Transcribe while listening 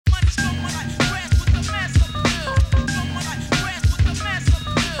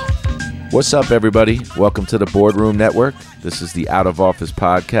What's up, everybody? Welcome to the Boardroom Network. This is the Out of Office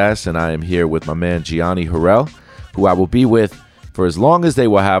podcast, and I am here with my man Gianni Harrell, who I will be with for as long as they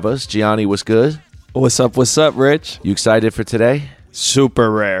will have us. Gianni, what's good? What's up, Rich? You excited for today?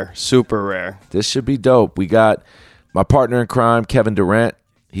 Super rare. This should be dope. We got my partner in crime, Kevin Durant.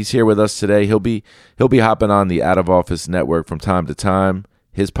 He's here with us today. He'll be hopping on the Out of Office Network from time to time.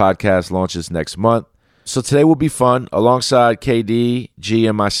 His podcast launches next month. So today will be fun. Alongside KD, G,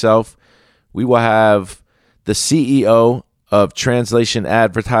 and myself, we will have the CEO of Translation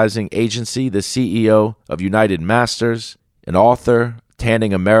Advertising Agency, the CEO of United Masters, an author,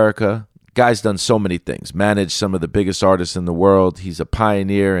 Tanning America. Guy's done so many things, managed some of the biggest artists in the world. He's a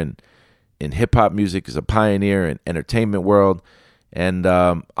pioneer in hip-hop music, he's a pioneer in entertainment world, and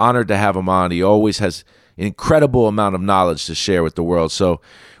honored to have him on. He always has an incredible amount of knowledge to share with the world. So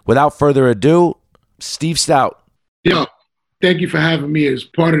without further ado, Steve Stoute. Yo, thank you for having me as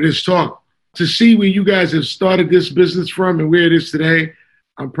part of this talk. To see where you guys have started this business from and where it is today,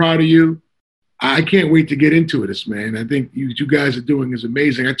 I'm proud of you. I can't wait to get into this, man. I think you guys are doing is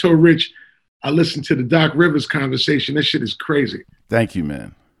amazing. I told Rich I listened to the Doc Rivers conversation. That shit is crazy. Thank you,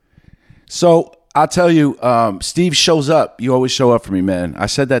 man. So I'll tell you, Steve shows up. You always show up for me, man. I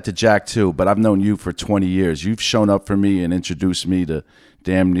said that to Jack too, but I've known you for 20 years. You've shown up for me and introduced me to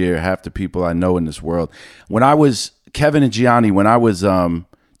damn near half the people I know in this world. When I was, Kevin and Gianni, when I was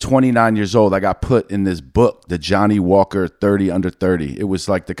 29 years old, I got put in this book, the Johnny Walker 30 Under 30. It was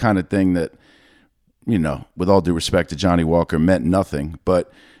like the kind of thing that, you know, with all due respect to Johnny Walker, meant nothing.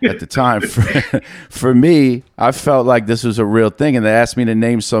 But at the time, for me, I felt like this was a real thing. And they asked me to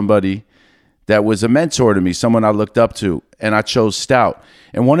name somebody that was a mentor to me, someone I looked up to, and I chose Stoute.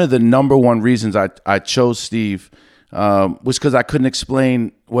 And one of the number one reasons I chose Steve was because I couldn't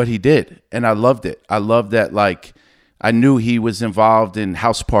explain what he did. And I loved it. I loved that, like, I knew he was involved in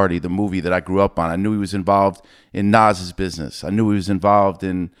House Party, the movie that I grew up on. I knew he was involved in Nas's business. I knew he was involved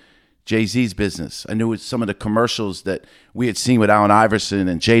in Jay-Z's business. I knew some of the commercials that we had seen with Allen Iverson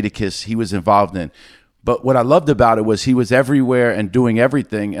and Jadakiss he was involved in. But what I loved about it was he was everywhere and doing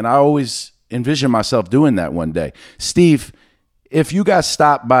everything, and I always envisioned myself doing that one day. Steve, if you got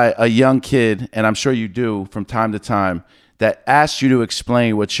stopped by a young kid, and I'm sure you do from time to time, that asked you to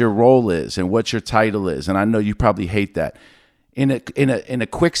explain what your role is and what your title is, and I know you probably hate that. In a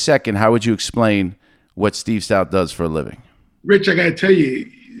quick second, how would you explain what Steve Stoute does for a living? Rich, I got to tell you,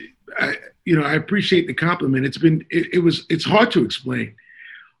 I appreciate the compliment. It's hard to explain,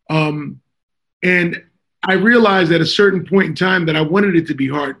 and I realized at a certain point in time that I wanted it to be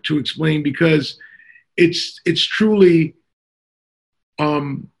hard to explain because it's truly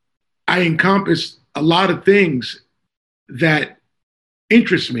I encompass a lot of things that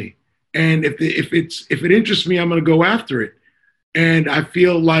interests me, and if it interests me, I'm going to go after it. And I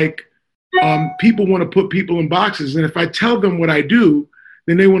feel like people want to put people in boxes, and if I tell them what I do,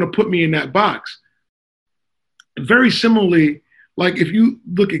 then they want to put me in that box. Very similarly, like if you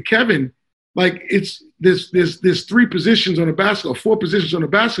look at Kevin, like there's 3 positions on a basketball, 4 positions on a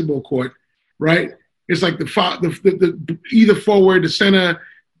basketball court, right? It's like the either forward, the center,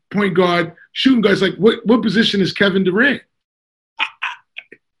 point guard, shooting guard. It's like what position is Kevin Durant?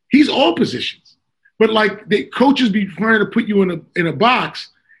 He's all positions, but like the coaches be trying to put you in a box,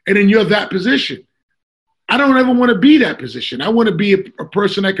 and then you're that position. I don't ever want to be that position. I want to be a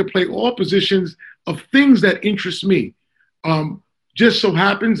person that can play all positions of things that interest me. Just so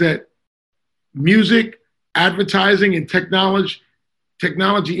happens that music, advertising, and technology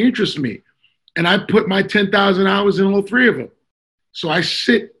interests me. And I put my 10,000 hours in all 3 of them. So I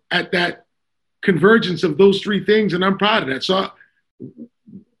sit at that convergence of those 3 things, and I'm proud of that. So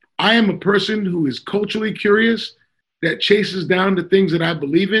I am a person who is culturally curious, that chases down the things that I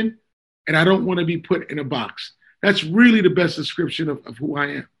believe in, and I don't want to be put in a box. That's really the best description of who I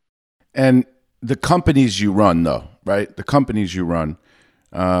am. And the companies you run, though, right? The companies you run,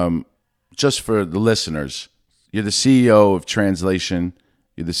 just for the listeners, you're the CEO of Translation,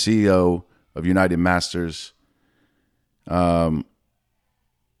 you're the CEO of United Masters.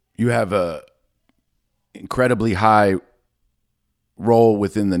 You have a incredibly high role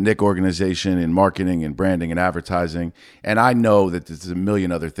within the Nick organization in marketing and branding and advertising. And I know that there's a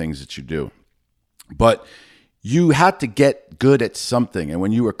million other things that you do. But you had to get good at something. And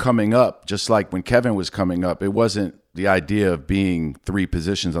when you were coming up, just like when Kevin was coming up, it wasn't the idea of being 3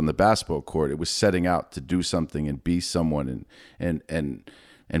 positions on the basketball court. It was setting out to do something and be someone and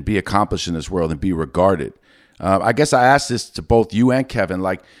be accomplished in this world and be regarded. I guess I asked this to both you and Kevin,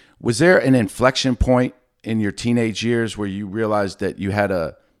 like, was there an inflection point in your teenage years where you realized that you had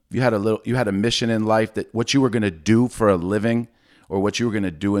a mission in life, that what you were going to do for a living or what you were going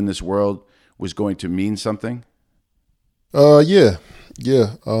to do in this world was going to mean something? Yeah.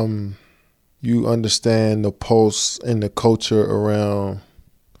 You understand the pulse and the culture around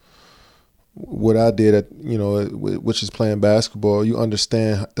what I did at, which is playing basketball. You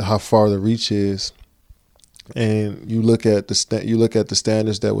understand how far the reach is, and you look at the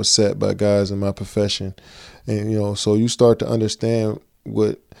standards that were set by guys in my profession, and so you start to understand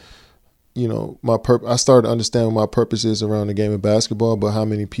what I started to understand what my purpose is around the game of basketball, but how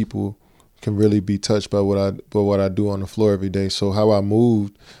many people can really be touched by what I do on the floor every day. So how I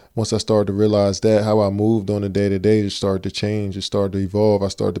moved, once I started to realize that, how I moved on a day-to-day, it started to change. It started to evolve. I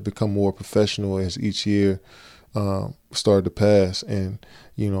started to become more professional as each year started to pass. And,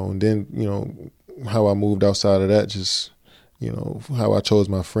 and then, how I moved outside of that, just, how I chose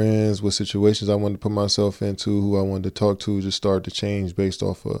my friends, what situations I wanted to put myself into, who I wanted to talk to, just started to change based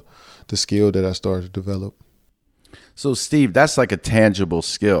off of the skill that I started to develop. So, Steve, that's like a tangible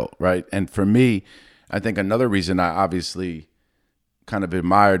skill, right? And for me, I think another reason I obviously kind of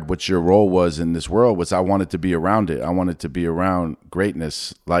admired what your role was in this world was I wanted to be around it. I wanted to be around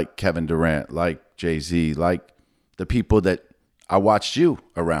greatness like Kevin Durant, like Jay-Z, like the people that I watched you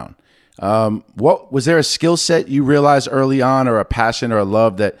around. What was there a skill set you realized early on, or a passion or a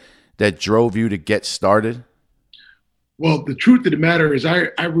love that drove you to get started? Well, the truth of the matter is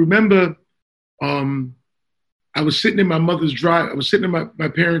I remember I was sitting in my mother's drive. I was sitting in my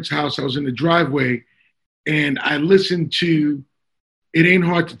parents' house. I was in the driveway, and I listened to "It Ain't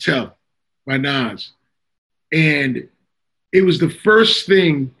Hard to Tell" by Nas. And it was the first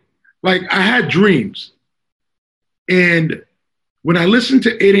thing, like I had dreams. And when I listened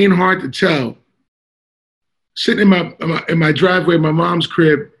to "It Ain't Hard to Tell," sitting in my driveway, my mom's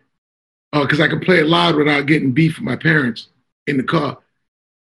crib, because I could play it loud without getting beef with my parents in the car,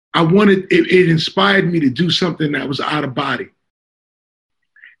 it inspired me to do something that was out of body.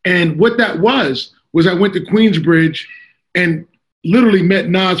 And what that was I went to Queensbridge and literally met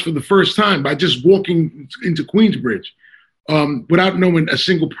Nas for the first time by just walking into Queensbridge without knowing a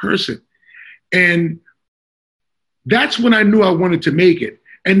single person. And that's when I knew I wanted to make it.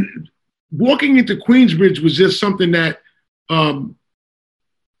 And walking into Queensbridge was just something that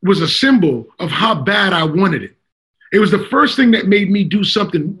was a symbol of how bad I wanted it. It was the first thing that made me do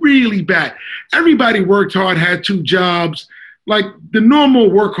something really bad. Everybody worked hard, had 2 jobs, like the normal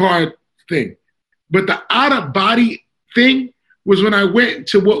work hard thing. But the out of body thing was when I went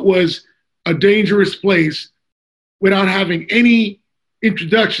to what was a dangerous place without having any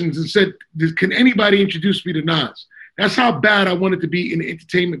introductions and said, can anybody introduce me to Nas? That's how bad I wanted to be in the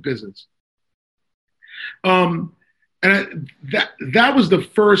entertainment business. And that was the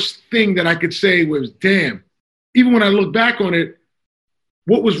first thing that I could say was, damn, even when I look back on it,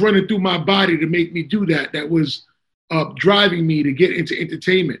 what was running through my body to make me do that was driving me to get into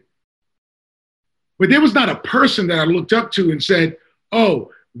entertainment. But there was not a person that I looked up to and said,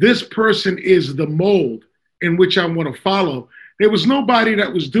 oh, this person is the mold in which I want to follow. There was nobody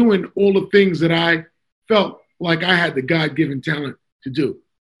that was doing all the things that I felt like I had the God-given talent to do,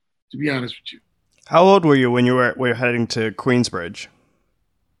 to be honest with you. How old were you when you were heading to Queensbridge?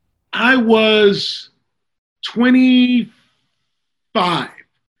 I was 25.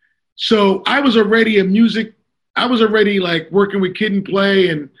 So I was already like working with Kid and Play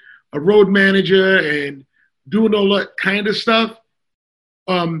and a road manager and doing all that kind of stuff.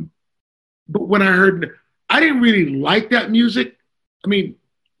 But when I didn't really like that music. I mean,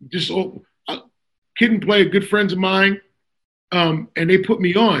 just Kid and Play are good friends of mine, and they put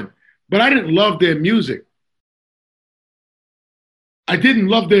me on. But I didn't love their music. I didn't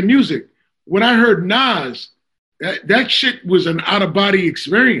love their music. When I heard Nas, that shit was an out-of-body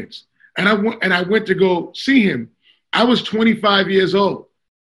experience. And I went to go see him. I was 25 years old.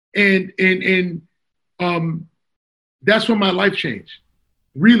 And that's when my life changed,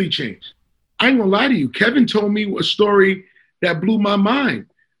 really changed. I ain't gonna lie to you. Kevin told me a story that blew my mind.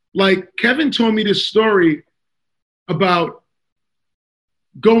 Like, Kevin told me this story about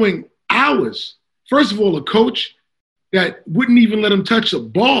going hours. First of all, a coach that wouldn't even let him touch a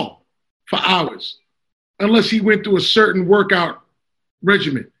ball for hours unless he went through a certain workout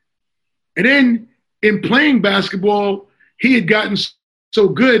regimen. And then in playing basketball, he had gotten so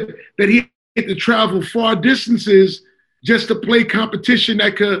good that he had to travel far distances just to play competition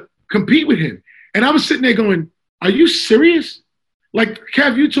that could compete with him. And I was sitting there going, are you serious? Like,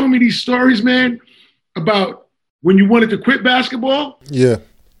 Kev, you told me these stories, man, about when you wanted to quit basketball. Yeah.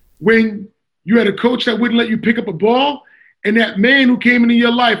 When you had a coach that wouldn't let you pick up a ball, and that man who came into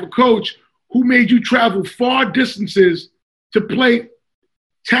your life, a coach who made you travel far distances to play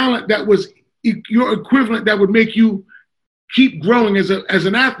talent that was your equivalent, that would make you keep growing as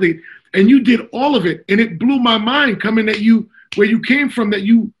an athlete. And you did all of it. And it blew my mind coming at you where you came from, that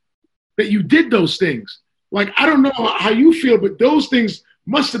you did those things. Like, I don't know how you feel, but those things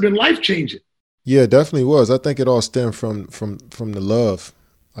must have been life-changing. Yeah, it definitely was. I think it all stemmed from the love.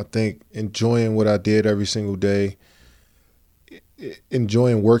 I think enjoying what I did every single day,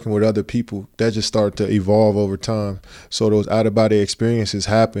 enjoying working with other people, that just started to evolve over time. So those out-of-body experiences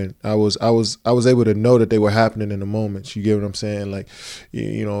happened. I was able to know that they were happening in the moments. You get what I'm saying? Like,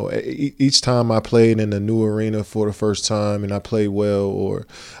 you know, each time I played in a new arena for the first time and I played well, or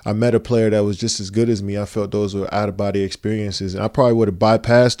I met a player that was just as good as me, I felt those were out-of-body experiences. And I probably would have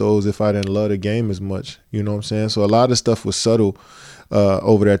bypassed those if I didn't love the game as much. You know what I'm saying? So a lot of stuff was subtle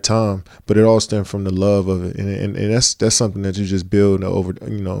over that time, but it all stemmed from the love of it, and that's something that you just build over.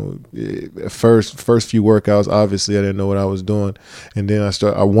 You know, first few workouts, obviously I didn't know what I was doing, and then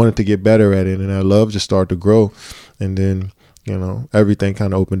I wanted to get better at it, and that love just started to grow, and then, you know, everything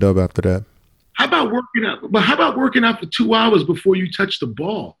kind of opened up after that. How about working out? But how about working out for 2 hours before you touch the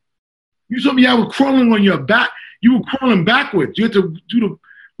ball? You told me I was crawling on your back. You were crawling backwards. You had to do the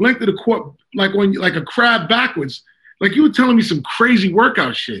length of the court like a crab backwards. Like, you were telling me some crazy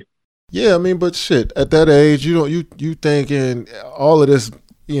workout shit. Yeah, I mean, but shit, at that age, you thinking all of this,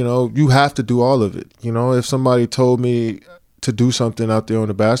 you know, you have to do all of it. You know, if somebody told me to do something out there on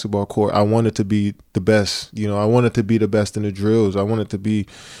the basketball court, I wanted to be the best. You know, I wanted to be the best in the drills. I wanted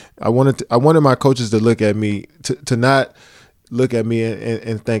my coaches to look at me, to not look at me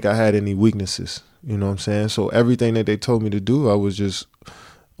and think I had any weaknesses. You know what I'm saying? So everything that they told me to do, I was just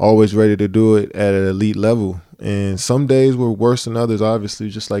always ready to do it at an elite level. And some days were worse than others,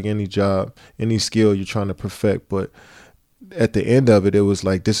 obviously, just like any job, any skill you're trying to perfect. But at the end of it, it was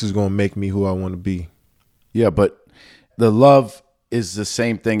like, this is going to make me who I want to be. Yeah, but the love is the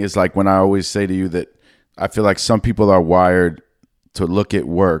same thing as like when I always say to you that I feel like some people are wired to look at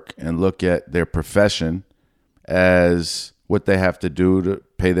work and look at their profession as what they have to do to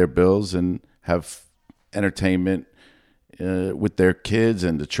pay their bills and have entertainment with their kids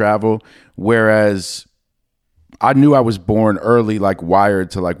and to travel. Whereas I knew I was born early, like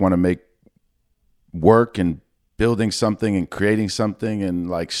wired to like want to make work and building something and creating something and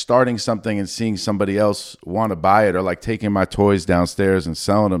like starting something and seeing somebody else want to buy it, or like taking my toys downstairs and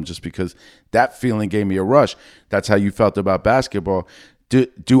selling them just because that feeling gave me a rush. That's how you felt about basketball.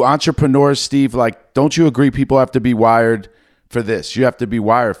 Do entrepreneurs, Steve, like, don't you agree people have to be wired for this? You have to be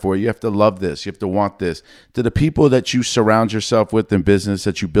wired for it. You have to love this. You have to want this. Do the people that you surround yourself with in business,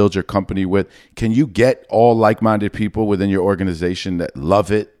 that you build your company with, can you get all like-minded people within your organization that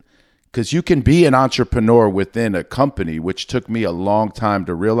love it? Because you can be an entrepreneur within a company, which took me a long time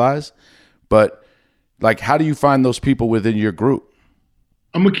to realize. But like, how do you find those people within your group?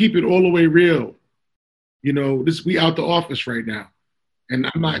 I'm going to keep it all the way real. You know, we out the office right now, and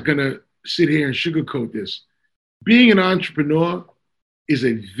I'm not going to sit here and sugarcoat this. Being an entrepreneur is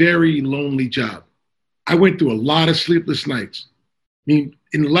a very lonely job. I went through a lot of sleepless nights. I mean,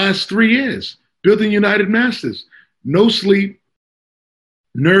 in the last 3 years, building United Masters, no sleep,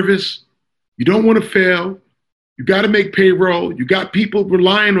 nervous, you don't want to fail, you got to make payroll, you got people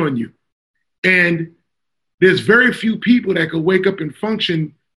relying on you. And there's very few people that can wake up and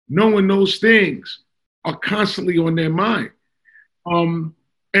function knowing those things are constantly on their mind.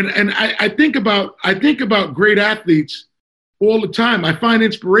 And I think about great athletes all the time. I find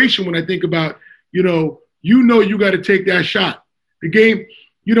inspiration when I think about, you got to take that shot. The game,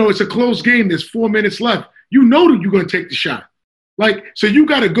 it's a close game. There's 4 minutes left. You know that you're going to take the shot. Like, so you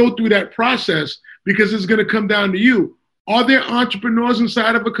got to go through that process because it's going to come down to you. Are there entrepreneurs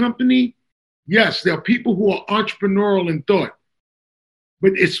inside of a company? Yes, there are people who are entrepreneurial in thought.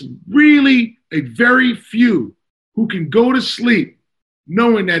 But it's really a very few who can go to sleep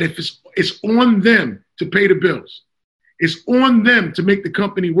knowing that if it's on them to pay the bills, it's on them to make the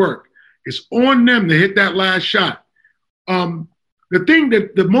company work, it's on them to hit that last shot.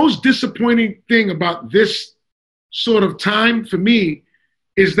 The most disappointing thing about this sort of time for me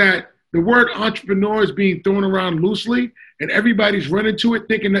is that the word entrepreneur is being thrown around loosely and everybody's running to it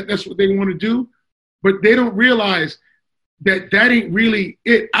thinking that that's what they want to do, but they don't realize that ain't really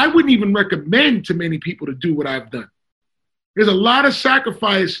it. I wouldn't even recommend to many people to do what I've done. There's a lot of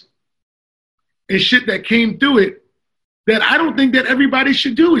sacrifice and shit that came through it that I don't think that everybody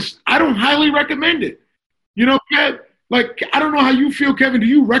should do. I don't highly recommend it. Kev, like, I don't know how you feel, Kevin. Do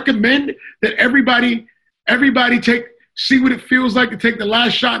you recommend that everybody see what it feels like to take the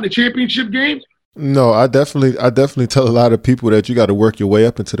last shot in the championship game? No, I definitely tell a lot of people that you got to work your way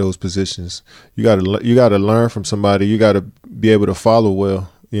up into those positions. You got to learn from somebody. You got to be able to follow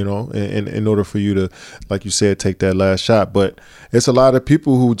well. you know, in order for you to, like you said, take that last shot. But it's a lot of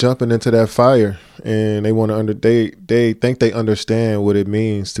people who jumping into that fire and they want to they think they understand what it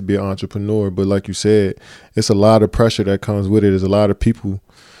means to be an entrepreneur. But like you said, it's a lot of pressure that comes with it. There's a lot of people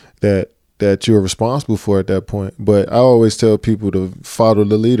that you're responsible for at that point. But I always tell people to follow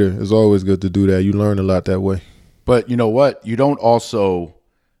the leader. It's always good to do that. You learn a lot that way. But you know what? You don't also,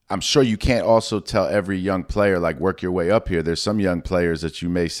 I'm sure you can't also tell every young player, like, work your way up here. There's some young players that you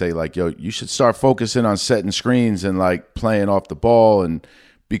may say, like, yo, you should start focusing on setting screens and, like, playing off the ball, and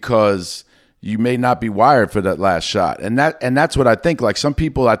because you may not be wired for that last shot. And that's what I think. Like, some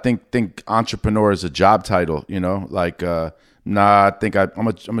people, I think entrepreneur is a job title, you know? Like, nah, I think I'm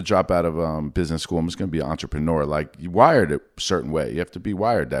gonna drop out of business school. I'm just gonna be an entrepreneur. Like, you wired a certain way. You have to be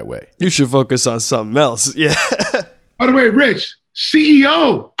wired that way. You should focus on something else. Yeah. By the way, Rich,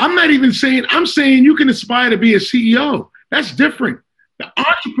 CEO. I'm saying you can aspire to be a CEO. That's different. The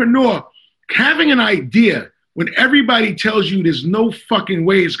entrepreneur, having an idea when everybody tells you there's no fucking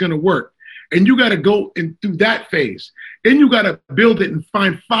way it's gonna work, and you gotta go and through that phase. Then you gotta build it and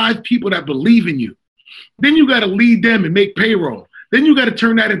find 5 people that believe in you. Then you got to lead them and make payroll. Then you got to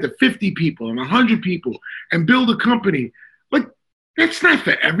turn that into 50 people and 100 people and build a company. Like, that's not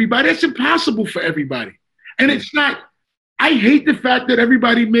for everybody. That's impossible for everybody. And it's not, I hate the fact that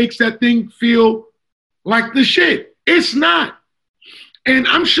everybody makes that thing feel like the shit. It's not. And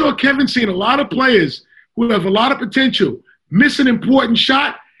I'm sure Kevin's seen a lot of players who have a lot of potential miss an important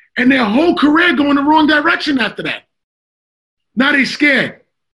shot and their whole career go in the wrong direction after that. Now they scared.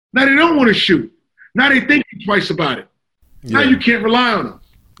 Now they don't want to shoot. Now they think twice about it. Yeah. Now you can't rely on them.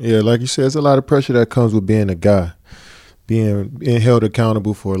 Yeah, like you said, there's a lot of pressure that comes with being a guy, being held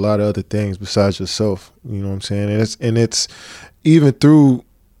accountable for a lot of other things besides yourself. You know what I'm saying? And it's even through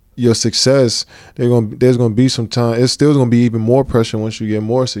your success, there's gonna be some time. It's still gonna be even more pressure once you get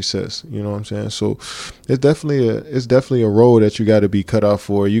more success. You know what I'm saying? So it's definitely a road that you got to be cut out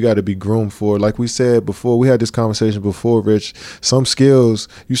for. You got to be groomed for. Like we said before, we had this conversation before, Rich. Some skills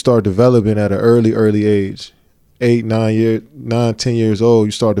you start developing at an early age. 8, 9, 10 years old,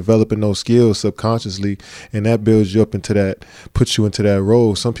 you start developing those skills subconsciously, and that builds you up into that, puts you into that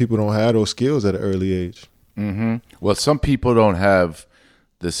role. Some people don't have those skills at an early age. Mm-hmm. Well, some people don't have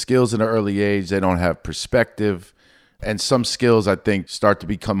the skills in an early age. They don't have perspective. And some skills, I think, start to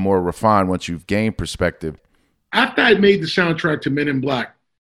become more refined once you've gained perspective. After I made the soundtrack to Men in Black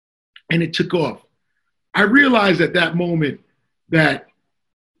and it took off, I realized at that moment that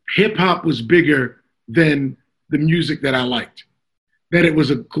hip hop was bigger than the music that I liked, that it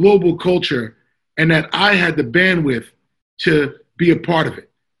was a global culture and that I had the bandwidth to be a part of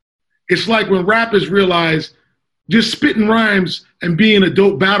it. It's like when rappers realize just spitting rhymes and being a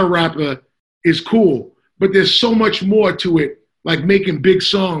dope battle rapper is cool, but there's so much more to it, like making big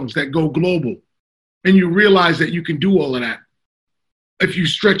songs that go global. And you realize that you can do all of that if you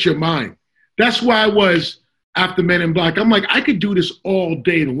stretch your mind. That's why I was after Men in Black. I'm like, I could do this all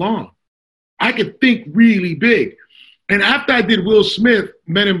day long. I could think really big. And after I did Will Smith,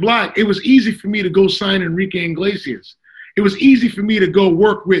 Men in Black, it was easy for me to go sign Enrique Iglesias. It was easy for me to go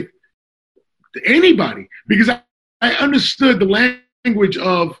work with anybody because I understood the language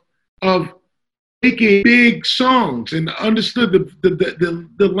of making big songs and understood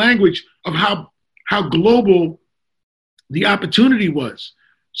the language of how global the opportunity was.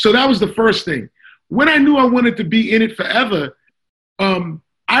 So that was the first thing. When I knew I wanted to be in it forever,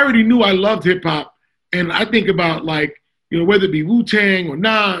 I already knew I loved hip hop. And I think about, like, you know, whether it be Wu-Tang or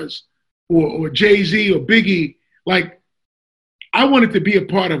Nas or Jay-Z or Biggie, like, I wanted to be a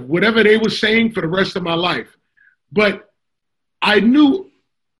part of whatever they were saying for the rest of my life. But I knew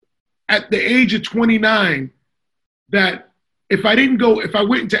at the age of 29 that if I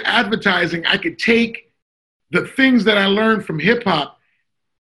went into advertising, I could take the things that I learned from hip hop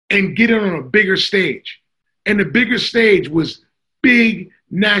and get it on a bigger stage. And the bigger stage was big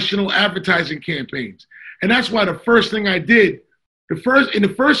national advertising campaigns. And that's why the first thing I did, the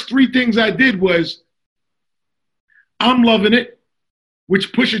first 3 things I did was I'm Loving It,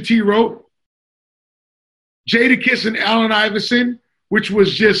 which Pusha T wrote, Jadakiss and Allen Iverson, which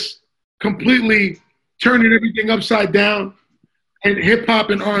was just completely turning everything upside down, and hip hop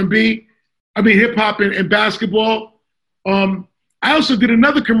and R&B. I mean, hip hop and basketball. I also did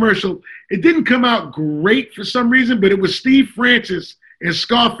another commercial. It didn't come out great for some reason, but it was Steve Francis and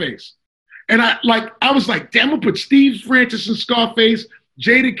Scarface. And I was like, damn, I'm gonna put Steve Francis and Scarface,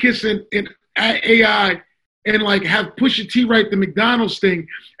 Jadakiss and AI, and like have Pusha T write the McDonald's thing.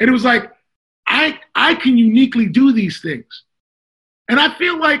 And it was like, I can uniquely do these things. And I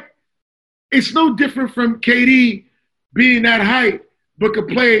feel like it's no different from KD being that height but could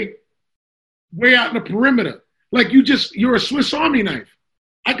play way out in the perimeter. Like you're a Swiss Army knife.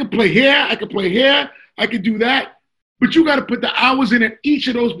 I could play here, I could play here, I could do that. But you got to put the hours in at each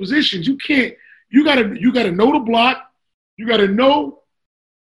of those positions. You got to know the block. You got to know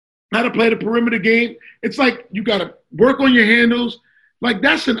how to play the perimeter game. It's like you got to work on your handles. Like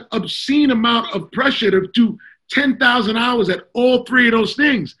that's an obscene amount of pressure to do 10,000 hours at all three of those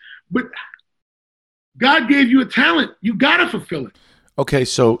things. But God gave you a talent. You got to fulfill it. Okay,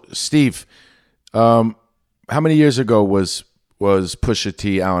 so Steve, how many years ago was Pusha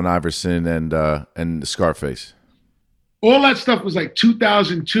T, Allen Iverson, and Scarface? All that stuff was like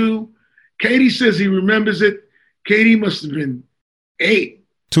 2002. Katie says he remembers it. Katie must have been 8.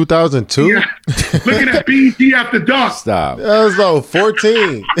 2002? Yeah. Looking at BET After Dark. Stop. That was like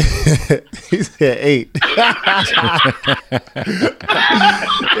 14. He said 8.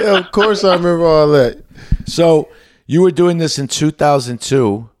 Yeah, of course I remember all that. So you were doing this in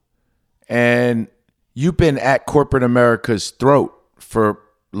 2002, and you've been at corporate America's throat for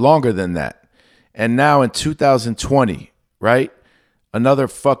longer than that. And now in 2020, right? Another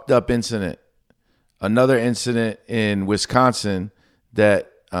fucked up incident. Another incident in Wisconsin that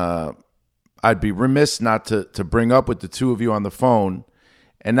I'd be remiss not to bring up with the two of you on the phone.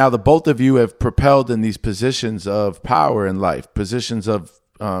 And now the both of you have propelled in these positions of power in life, positions of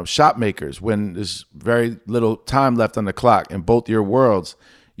shot makers when there's very little time left on the clock. In both your worlds,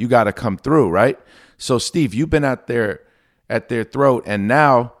 you got to come through, right? So, Steve, you've been at their throat, and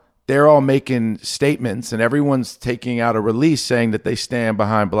now they're all making statements, and everyone's taking out a release saying that they stand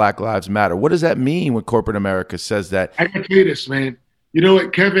behind Black Lives Matter. What does that mean when corporate America says that? I can tell you this, man. You know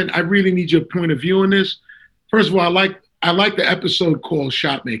what, Kevin? I really need your point of view on this. First of all, I like the episode called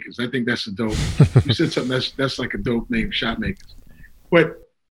Shot Makers. I think that's a dope. You said something that's like a dope name, Shot Makers. But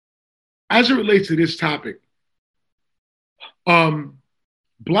as it relates to this topic,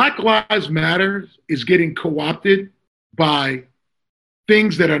 Black Lives Matter is getting co-opted by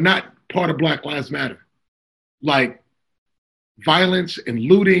things that are not part of Black Lives Matter, like violence and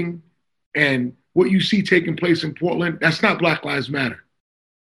looting and what you see taking place in Portland. That's not Black Lives Matter.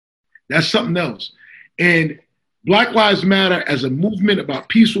 That's something else. And Black Lives Matter as a movement about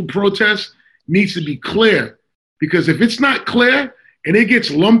peaceful protest needs to be clear, because if it's not clear and it gets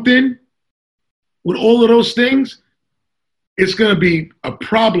lumped in with all of those things, it's going to be a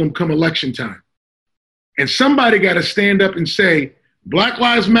problem come election time. And somebody got to stand up and say, Black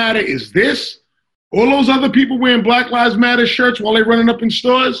Lives Matter is this. All those other people wearing Black Lives Matter shirts while they're running up in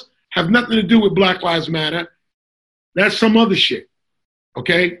stores have nothing to do with Black Lives Matter. That's some other shit,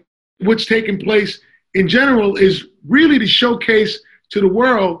 okay? What's taking place in general is really to showcase to the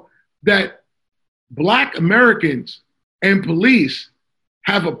world that Black Americans and police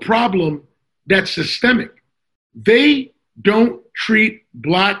have a problem that's systemic. They don't treat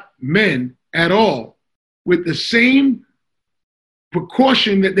Black men at all with the same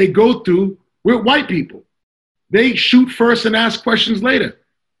precaution that they go through with white people. They shoot first and ask questions later.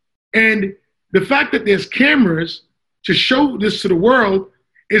 And the fact that there's cameras to show this to the world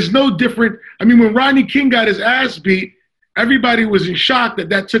is no different. I mean, when Rodney King got his ass beat, everybody was in shock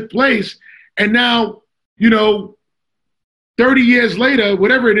that took place. And now, 30 years later,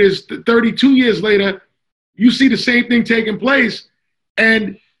 whatever it is, 32 years later, you see the same thing taking place.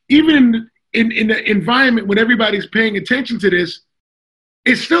 And even in the environment when everybody's paying attention to this,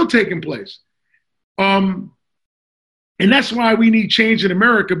 it's still taking place. And that's why we need change in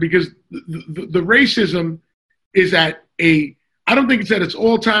America, because the racism is at I don't think it's at its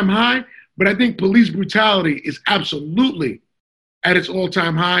all-time high, but I think police brutality is absolutely at its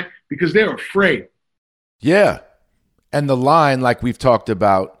all-time high because they're afraid. Yeah. And the line, like we've talked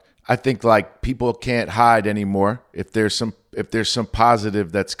about, I think like people can't hide anymore if there's some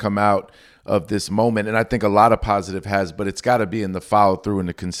positive that's come out of this moment. And I think a lot of positive has, but it's got to be in the follow through and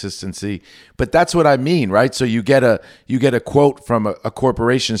the consistency. But that's what I mean, right? So you get a quote from a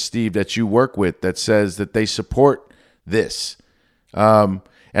corporation, Steve, that you work with that says that they support this. And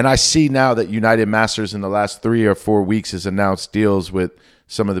I see now that United Masters in the last 3 or 4 weeks has announced deals with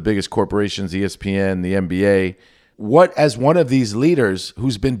some of the biggest corporations, ESPN, the NBA. What, as one of these leaders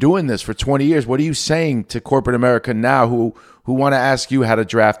who's been doing this for 20 years, what are you saying to corporate America now who want to ask you how to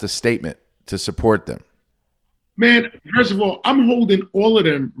draft a statement to support them? Man, first of all, I'm holding all of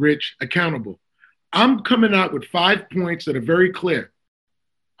them, Rich, accountable. I'm coming out with 5 points that are very clear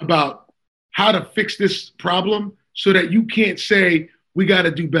about how to fix this problem so that you can't say, we got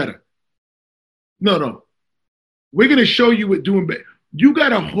to do better. No. We're going to show you what doing better. You got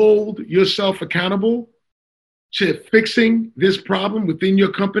to hold yourself accountable to fixing this problem within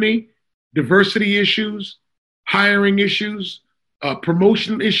your company, diversity issues, hiring issues,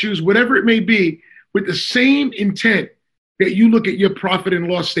 promotional issues, whatever it may be, with the same intent that you look at your profit and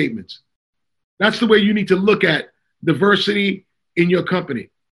loss statements. That's the way you need to look at diversity in your company.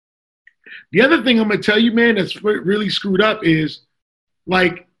 The other thing I'm going to tell you, man, that's really screwed up is,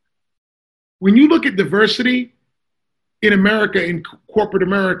 like, when you look at diversity in America, in corporate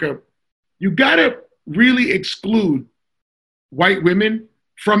America, you got to really exclude white women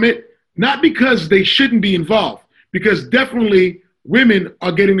from it, not because they shouldn't be involved, because definitely women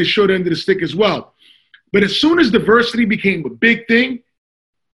are getting the short end of the stick as well. But as soon as diversity became a big thing,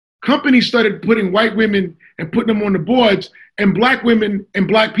 companies started putting white women and putting them on the boards, and black women and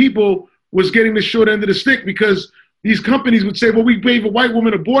black people was getting the short end of the stick because these companies would say, well, we gave a white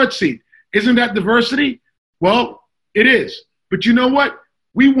woman a board seat. Isn't that diversity? Well, it is. But you know what?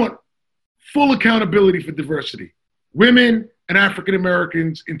 We want full accountability for diversity, women and African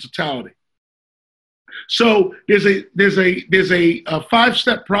Americans in totality. So there's a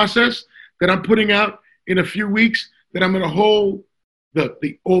 5-step process that I'm putting out in a few weeks that I'm going to hold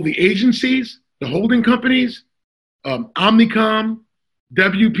all the agencies, the holding companies, Omnicom,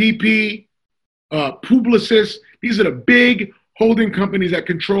 WPP, Publicis. These are the big holding companies that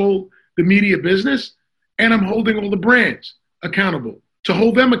control the media business. And I'm holding all the brands accountable, to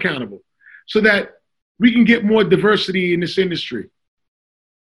hold them accountable so that we can get more diversity in this industry,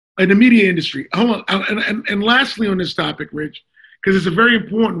 in the media industry. Hold on. And lastly on this topic, Rich, because it's a very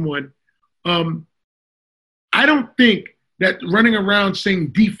important one, I don't think that running around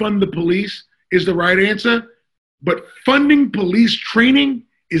saying defund the police is the right answer, but funding police training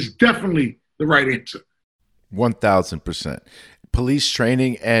is definitely the right answer. 1,000%. Police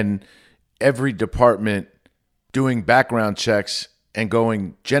training and every department doing background checks and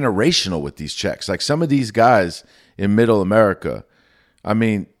going generational with these checks. Like some of these guys in middle America, I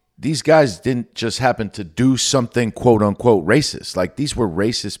mean, these guys didn't just happen to do something quote unquote racist. Like these were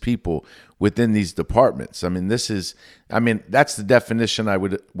racist people within these departments. I mean, that's the definition I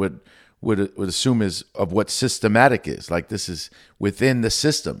would assume is of what systematic is. Like this is within the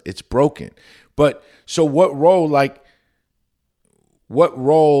system. It's broken. But so what role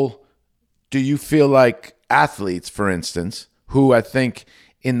do you feel like athletes, for instance, who I think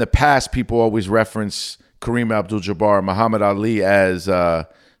in the past people always reference Kareem Abdul-Jabbar, Muhammad Ali as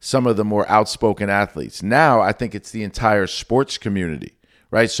some of the more outspoken athletes. Now I think it's the entire sports community,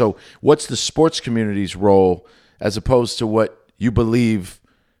 right? So what's the sports community's role as opposed to what you believe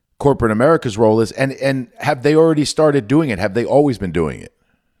corporate America's role is? And have they already started doing it? Have they always been doing it?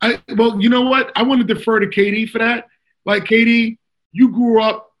 Well, you know what? I want to defer to KD for that. Like, KD, you grew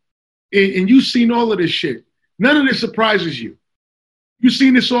up and you've seen all of this shit. None of this surprises you. You've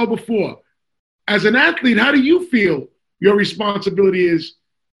seen this all before. As an athlete, how do you feel your responsibility is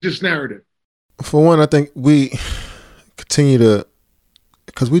this narrative? For one, I think we continue to,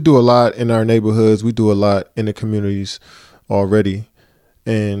 because we do a lot in our neighborhoods, we do a lot in the communities already.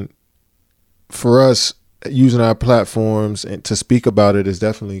 And for us, using our platforms and to speak about it is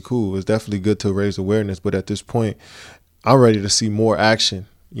definitely cool. It's definitely good to raise awareness. But at this point, I'm ready to see more action.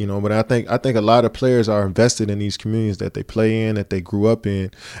 But I think a lot of players are invested in these communities that they play in, that they grew up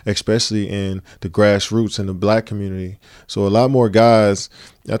in, especially in the grassroots in the black community. So a lot more guys,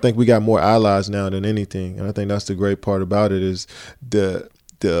 I think we got more allies now than anything. And I think that's the great part about it is the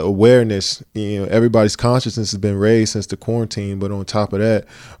awareness. Everybody's consciousness has been raised since the quarantine, but on top of that,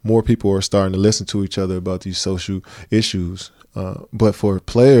 more people are starting to listen to each other about these social issues. But for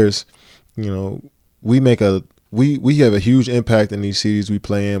players, we have a huge impact in these cities we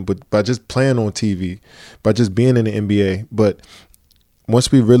play in, but by just playing on TV, by just being in the NBA. But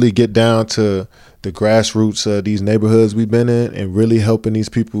once we really get down to the grassroots of these neighborhoods we've been in and really helping these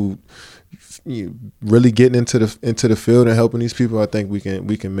people, really getting into the field and helping these people, I think we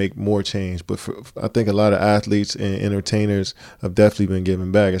can make more change. But I think a lot of athletes and entertainers have definitely been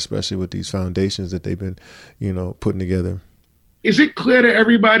giving back, especially with these foundations that they've been, putting together. Is it clear to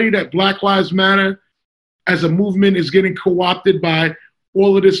everybody that Black Lives Matter as a movement is getting co-opted by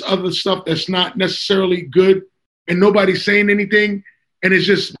all of this other stuff that's not necessarily good and nobody's saying anything and it's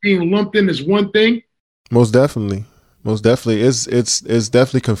just being lumped in as one thing? Most definitely. It's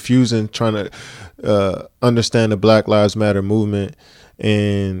definitely confusing trying to understand the Black Lives Matter movement.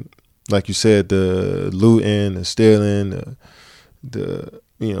 And like you said, the looting, the stealing, the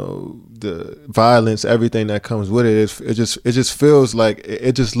violence, everything that comes with it. It just feels like,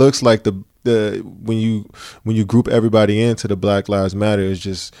 it just looks like when you group everybody into the Black Lives Matter, it's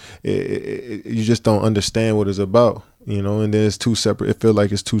just you just don't understand what it's about, and then it feels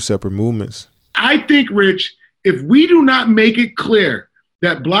like it's two separate movements. I think, Rich, if we do not make it clear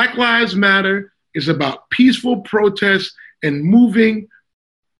that Black Lives Matter is about peaceful protest and moving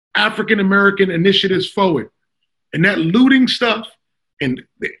African American initiatives forward. And that looting stuff and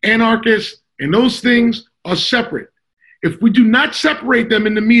the anarchists and those things are separate. If we do not separate them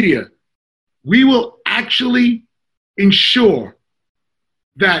in the media, we will actually ensure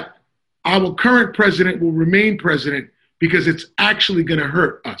that our current president will remain president, because it's actually going to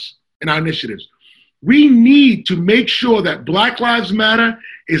hurt us and our initiatives. We need to make sure that Black Lives Matter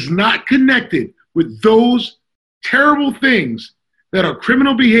is not connected with those terrible things that are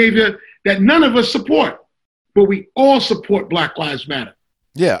criminal behavior that none of us support, but we all support Black Lives Matter.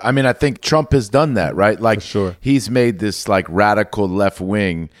 Yeah, I mean, I think Trump has done that, right? Like, sure. He's made this like radical left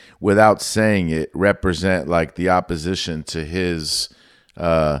wing, without saying it, represent like the opposition to his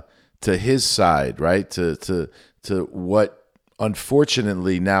side, right? To what,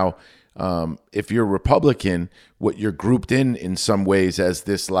 unfortunately, now, if you're Republican, what you're grouped in some ways as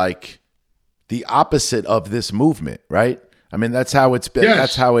this like the opposite of this movement, right? I mean, that's how it's been. Yes.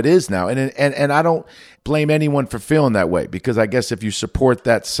 That's how it is now. And I don't blame anyone for feeling that way, because I guess if you support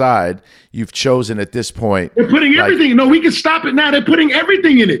that side, you've chosen at this point. They're putting everything. No, we can stop it now. They're putting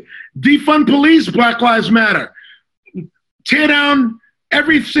everything in it. Defund police, Black Lives Matter. Tear down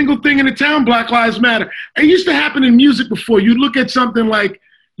every single thing in the town, Black Lives Matter. It used to happen in music before. You look at something like,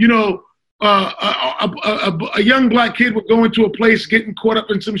 you know, a young black kid would go into a place getting caught up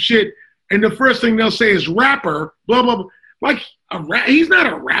in some shit, and the first thing they'll say is rapper, blah, blah, blah. Like, he's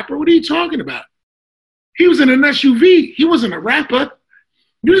not a rapper. What are you talking about? He was in an SUV. He wasn't a rapper.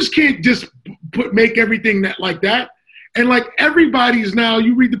 You just can't just make everything that like that. And like everybody's now,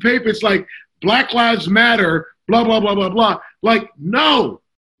 you read the paper, it's like Black Lives Matter, blah, blah, blah, blah, blah. Like, no,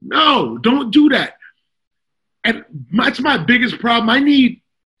 don't do that. And that's my biggest problem. I need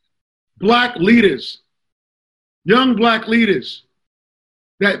black leaders, young black leaders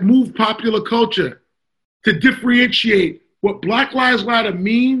that move popular culture to differentiate what Black Lives Matter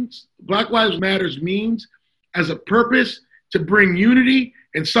means, Black Lives Matters means as a purpose to bring unity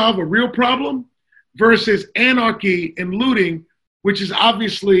and solve a real problem, versus anarchy and looting, which is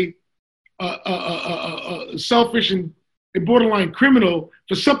obviously selfish and borderline criminal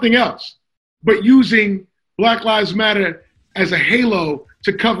for something else, but using Black Lives Matter as a halo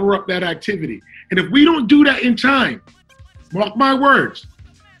to cover up that activity. And if we don't do that in time, mark my words,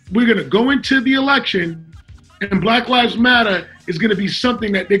 we're going to go into the election and Black Lives Matter is going to be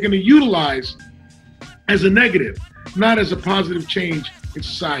something that they're going to utilize as a negative, not as a positive change in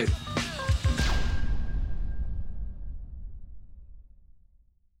society.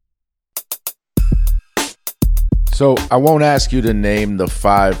 So I won't ask you to name the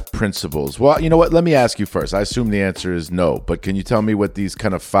 5 principles. Well, you know what? Let me ask you first. I assume the answer is no, but can you tell me what these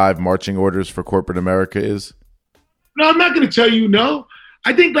kind of 5 marching orders for corporate America is? No, I'm not going to tell you no.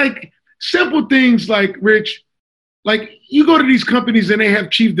 I think like simple things like, Rich, like you go to these companies and they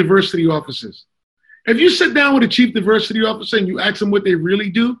have chief diversity officers. If you sit down with a chief diversity officer and you ask them what they really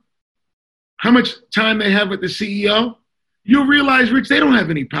do, how much time they have with the CEO, you'll realize, Rich, they don't have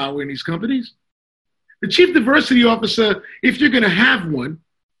any power in these companies. The chief diversity officer, if you're going to have one,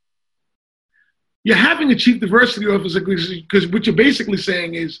 you're having a chief diversity officer because what you're basically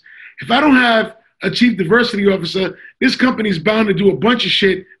saying is, if I don't have a chief diversity officer, this company's bound to do a bunch of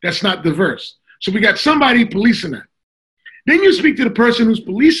shit that's not diverse. So we got somebody policing that. Then you speak to the person who's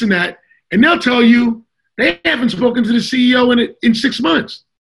policing that, and they'll tell you they haven't spoken to the CEO in 6 months.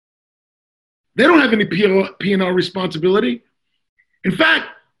 They don't have any P&L responsibility. In fact,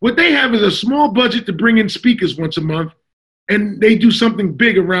 what they have is a small budget to bring in speakers once a month, and they do something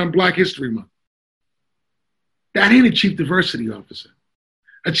big around Black History Month. That ain't a chief diversity officer.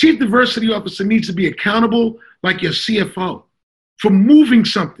 A chief diversity officer needs to be accountable like your CFO for moving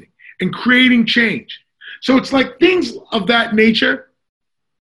something and creating change. So it's like things of that nature.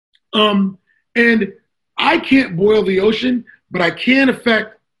 And I can't boil the ocean, but I can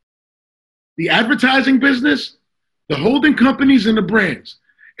affect the advertising business, the holding companies, and the brands.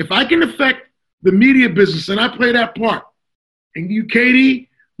 If I can affect the media business and I play that part, and you, Katie,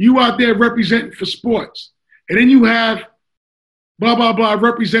 you out there representing for sports, and then you have blah, blah, blah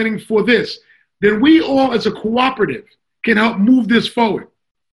representing for this, then we all as a cooperative can help move this forward.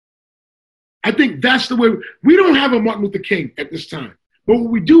 I think that's the way. We don't have a Martin Luther King at this time, but what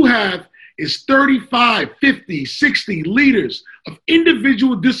we do have is 35, 50, 60 leaders of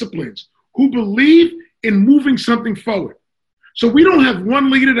individual disciplines who believe in moving something forward. So we don't have one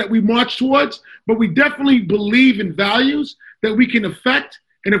leader that we march towards, but we definitely believe in values that we can affect.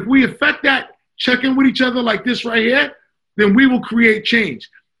 And if we affect that, check in with each other like this right here, then we will create change.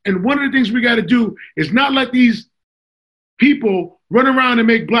 And one of the things we got to do is not let these people run around and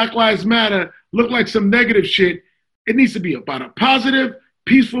make Black Lives Matter look like some negative shit. It needs to be about a positive,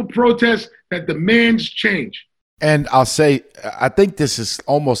 peaceful protest that demands change. And I'll say, I think this is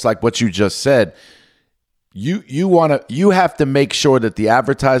almost like what you just said. You have to make sure that the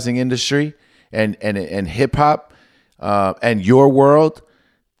advertising industry and hip hop and your world,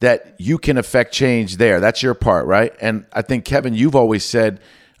 that you can affect change there. That's your part, right? And I think, Kevin, you've always said,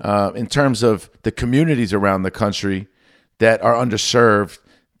 in terms of the communities around the country that are underserved,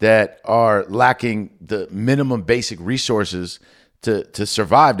 that are lacking the minimum basic resources to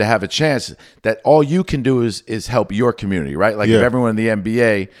survive, to have a chance, that all you can do is help your community, right? Like if everyone in the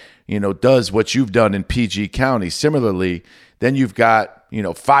NBA, does what you've done in PG County, similarly, then you've got,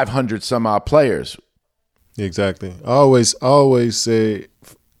 500 some odd players. Exactly. I always say,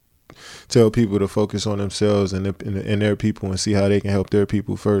 tell people to focus on themselves and their people and see how they can help their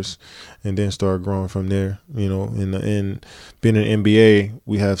people first, and then start growing from there. In being an NBA,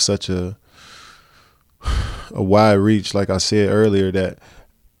 we have such a wide reach. Like I said earlier, that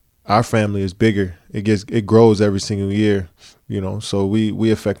our family is bigger. It grows every single year. So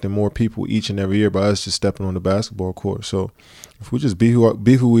we affecting more people each and every year by us just stepping on the basketball court. So if we just be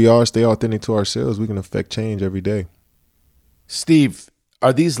who we are, stay authentic to ourselves, we can affect change every day. Steve,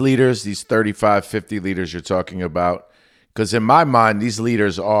 are these leaders, these 35, 50 leaders you're talking about? Because in my mind, these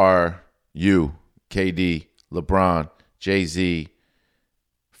leaders are you, KD, LeBron, Jay-Z,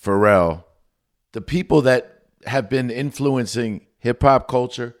 Pharrell, the people that have been influencing hip-hop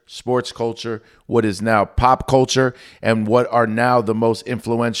culture, sports culture, what is now pop culture, and what are now the most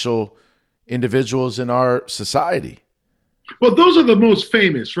influential individuals in our society. Well, those are the most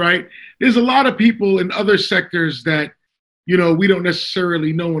famous, right? There's a lot of people in other sectors that, we don't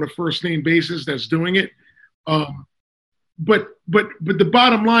necessarily know on a first name basis that's doing it. But the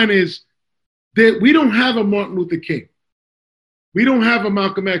bottom line is that we don't have a Martin Luther King. We don't have a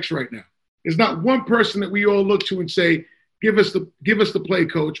Malcolm X right now. There's not one person that we all look to and say, give us the play,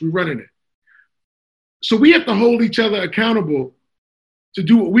 coach, we're running it. So we have to hold each other accountable to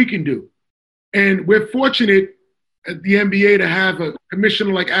do what we can do. And we're fortunate at the NBA to have a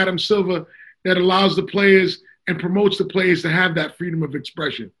commissioner like Adam Silver that allows the players and promotes the players to have that freedom of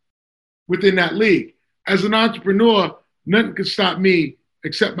expression within that league. As an entrepreneur, nothing can stop me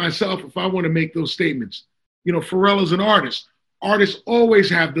except myself if I want to make those statements. Pharrell is an artist. Artists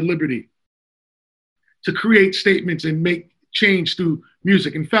always have the liberty to create statements and make change through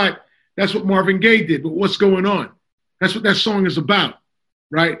music. In fact, that's what Marvin Gaye did with What's Going On. That's what that song is about,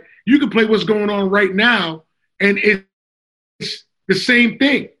 right? You can play What's Going On right now, and it's the same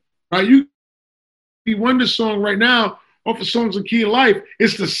thing, right? You won this song right now off of Songs of Key of Life.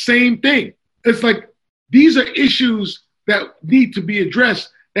 It's the same thing. It's like these are issues that need to be addressed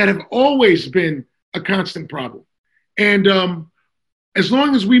that have always been a constant problem. And as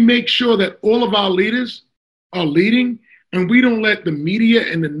long as we make sure that all of our leaders are leading and we don't let the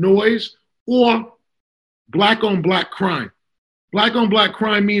media and the noise or black on black crime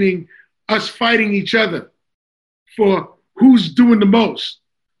meaning us fighting each other for who's doing the most,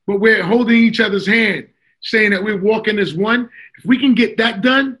 but we're holding each other's hand, saying that we're walking as one. If we can get that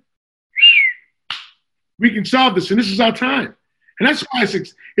done, we can solve this. And this is our time. And that's why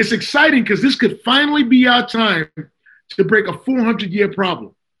it's exciting, because this could finally be our time to break a 400-year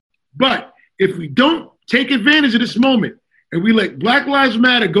problem. But if we don't take advantage of this moment and we let Black Lives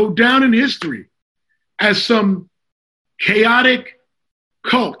Matter go down in history as some chaotic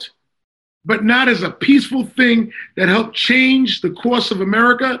cult, but not as a peaceful thing that helped change the course of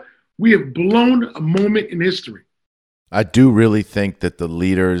America, we have blown a moment in history. I do really think that the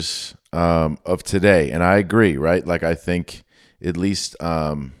leaders of today, and I agree, right? Like, I think at least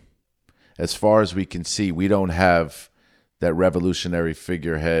as far as we can see, we don't have that revolutionary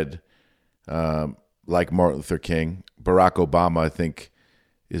figurehead like Martin Luther King. Barack Obama, I think,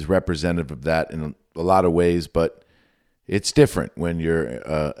 is representative of that in a lot of ways, but it's different when you're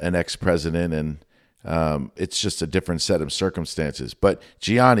an ex-president, and it's just a different set of circumstances. But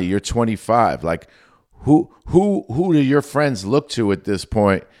Gianni, you're 25. Like, who do your friends look to at this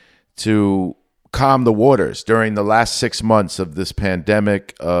point to calm the waters during the last 6 months of this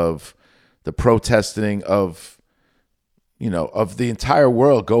pandemic, of the protesting, of the entire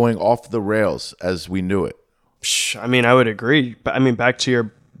world going off the rails as we knew it? I mean, I would agree. But I mean, back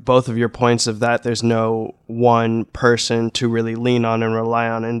to both of your points of that there's no one person to really lean on and rely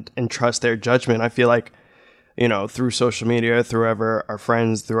on and trust their judgment. I feel like, through social media, through our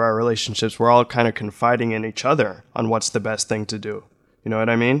friends, through our relationships, we're all kind of confiding in each other on what's the best thing to do. You know what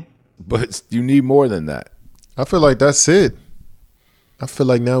I mean? But you need more than that. I feel like that's it. I feel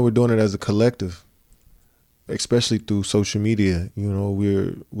like now we're doing it as a collective. especially through social media. You know,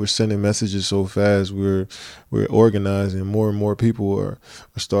 we're sending messages so fast. We're organizing. More and more people are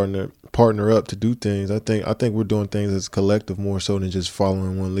starting to partner up to do things. I think we're doing things as a collective more so than just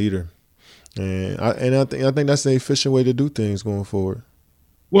following one leader. And I think that's the efficient way to do things going forward.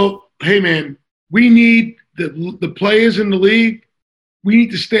 Well, hey man, we need the players in the league. We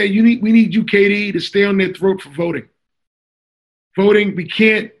need to stay. We need you, KD, to stay on their throat for voting. Voting, we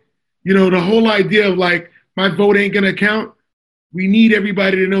can't. You know, the whole idea of like my vote ain't gonna count. We need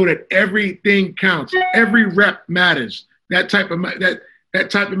everybody to know that everything counts. Every rep matters. That type of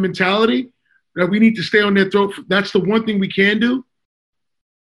mentality that we need to stay on their throat. That's the one thing we can do,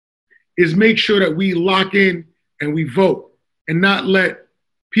 is make sure that we lock in and we vote and not let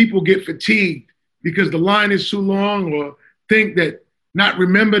people get fatigued because the line is too long, or think that not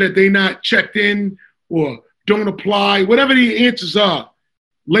remember that they not checked in or don't apply, whatever the answers are,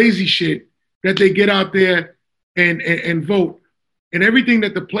 lazy shit, that they get out there and vote. And everything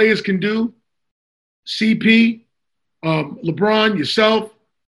that the players can do, CP, LeBron, yourself,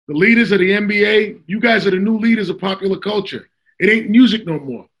 the leaders of the NBA, you guys are the new leaders of popular culture. It ain't music no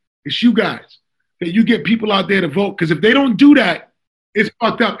more. It's you guys, that you get people out there to vote. Because if they don't do that, it's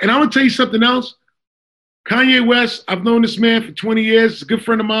fucked up. And I'm gonna tell you something else. Kanye West, I've known this man for 20 years. He's a good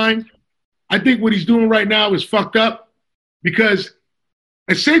friend of mine. I think what he's doing right now is fucked up, because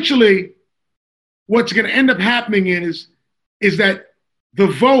essentially what's gonna end up happening is that the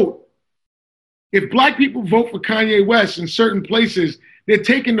vote, if black people vote for Kanye West in certain places, they're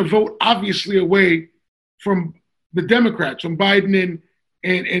taking the vote obviously away from the Democrats, from Biden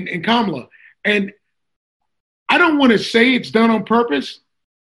and Kamala. And I don't want to say it's done on purpose,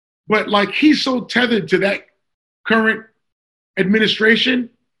 but like he's so tethered to that current administration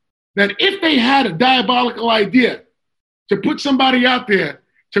that if they had a diabolical idea to put somebody out there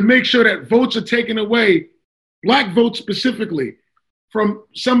to make sure that votes are taken away, black votes specifically, from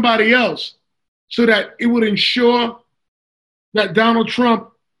somebody else, so that it would ensure that Donald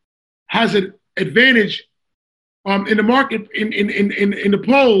Trump has an advantage in the market, in the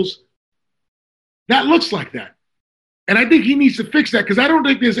polls, that looks like that. And I think he needs to fix that, because I don't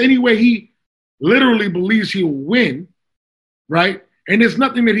think there's any way he literally believes he'll win, right? And there's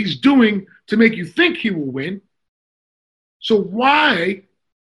nothing that he's doing to make you think he will win. So why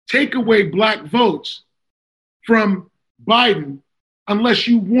take away black votes from Biden unless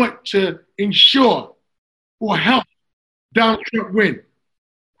you want to ensure or help Donald Trump win?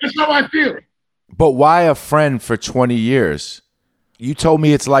 That's how I feel. But why a friend for 20 years? You told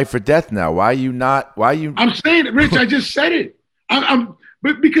me it's life or death now. Why are you not? Why are you? I'm saying it, Rich. I just said it.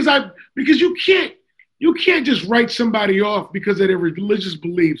 But because you can't just write somebody off because of their religious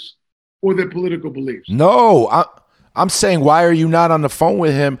beliefs or their political beliefs. No, I'm saying, why are you not on the phone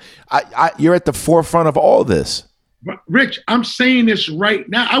with him? You're at the forefront of all this. But Rich, I'm saying this right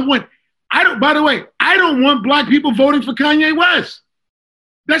now. By the way, I don't want black people voting for Kanye West.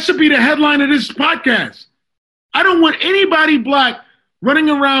 That should be the headline of this podcast. I don't want anybody black running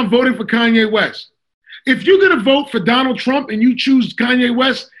around voting for Kanye West. If you're going to vote for Donald Trump and you choose Kanye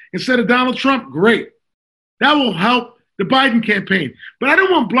West instead of Donald Trump, great. That will help the Biden campaign. But I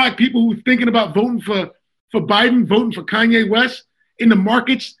don't want black people who are thinking about voting for Biden, voting for Kanye West in the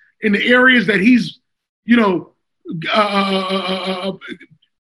markets, in the areas that he's,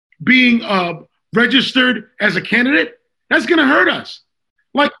 being registered as a candidate. That's going to hurt us.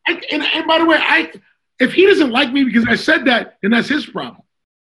 Like, and by the way, if he doesn't like me because I said that, then that's his problem.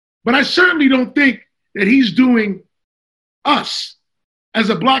 But I certainly don't think that he's doing us as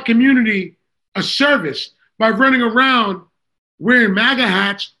a black community a service by running around wearing MAGA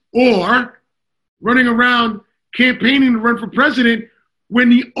hats or running around campaigning to run for president when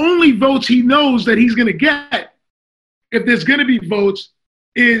the only votes he knows that he's going to get, if there's going to be votes,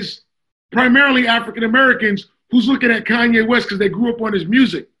 is primarily African Americans who's looking at Kanye West because they grew up on his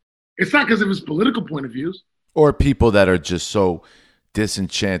music. It's not because of his political point of views. Or people that are just so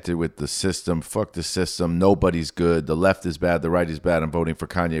disenchanted with the system. Fuck the system. Nobody's good. The left is bad. The right is bad. I'm voting for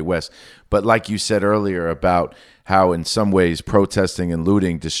Kanye West. But like you said earlier about how in some ways protesting and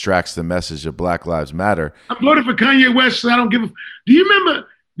looting distracts the message of Black Lives Matter. I'm voting for Kanye West, so I don't give a... Do you remember,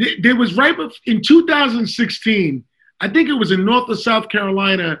 there was right in 2016, I think it was in North or South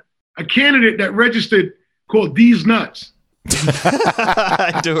Carolina, a candidate that registered called These Nuts.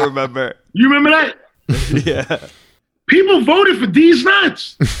 I do remember. You remember that? Yeah. People voted for These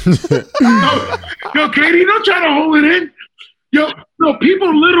Nuts. Yo, Katie, don't try to hold it in. Yo,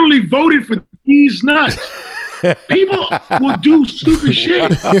 people literally voted for These Nuts. People will do stupid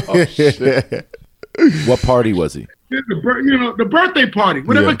shit. Oh, shit. What party was he? The birthday party,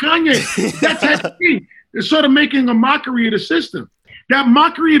 whatever. Yeah. Kanye. That's his thing. They're sort of making a mockery of the system. That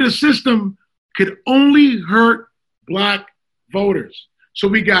mockery of the system could only hurt black voters. So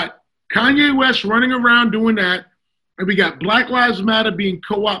we got Kanye West running around doing that, and we got Black Lives Matter being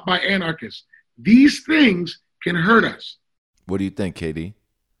co-opted by anarchists. These things can hurt us. What do you think, KD?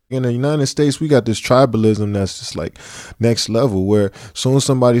 In the United States, we got this tribalism that's just like next level, where soon as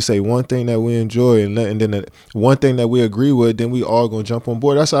somebody say one thing that we enjoy and then one thing that we agree with, then we all gonna jump on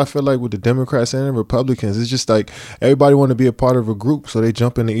board. That's how I feel like with the Democrats and the Republicans. It's just like everybody want to be a part of a group, so they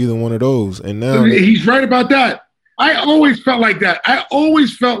jump into either one of those. And now he's right about that. I always felt like that. I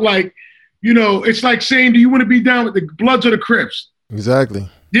always felt like, it's like saying, do you want to be down with the Bloods or the Crips? Exactly.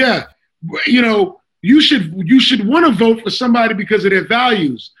 Yeah. You should want to vote for somebody because of their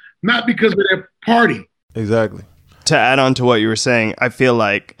values, not because of their party. Exactly. To add on to what you were saying, I feel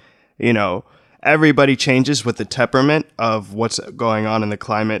like, everybody changes with the temperament of what's going on in the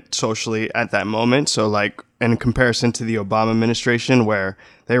climate socially at that moment. So like in comparison to the Obama administration where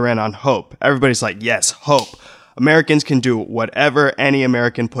they ran on hope, everybody's like, yes, hope. Americans can do whatever any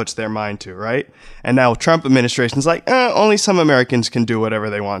American puts their mind to, right? And now Trump administration's like, only some Americans can do whatever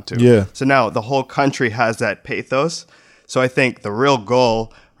they want to. Yeah. So now the whole country has that pathos. So I think the real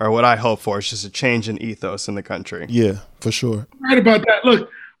goal, or what I hope for, is just a change in ethos in the country. Yeah, for sure. Right about that. Look,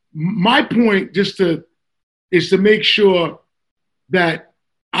 my point is to make sure that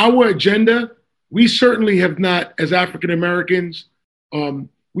our agenda, we certainly have not, as African Americans,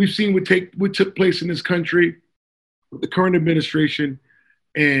 we've seen what took place in this country with the current administration,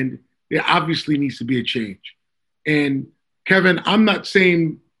 and there obviously needs to be a change. And Kevin, I'm not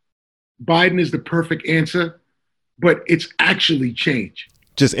saying Biden is the perfect answer, but it's actually change.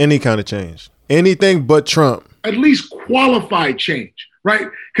 Just any kind of change. Anything but Trump. At least qualified change, right?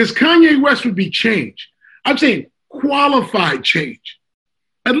 Because Kanye West would be change. I'm saying qualified change.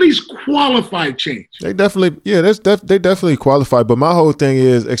 At least qualified change. They definitely, they definitely qualify. But my whole thing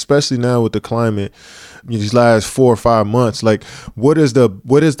is, especially now with the climate, these last 4 or 5 months, like what is the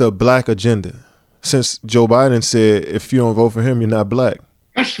black agenda? Since Joe Biden said, if you don't vote for him, you're not black.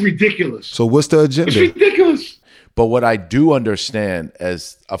 That's ridiculous. So what's the agenda? It's ridiculous. But what I do understand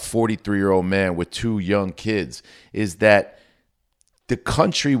as a 43-year-old man with 2 young kids is that the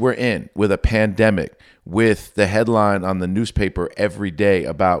country we're in with a pandemic, with the headline on the newspaper every day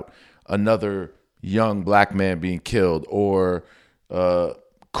about another young black man being killed or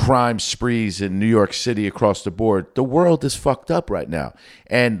crime sprees in New York City across the board, the world is fucked up right now.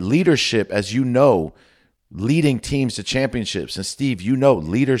 And leadership, as you know, leading teams to championships, and Steve,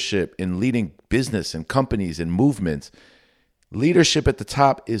 leadership in leading business and companies and movements, leadership at the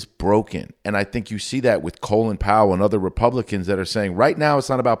top is broken. And I think you see that with Colin Powell and other Republicans that are saying right now it's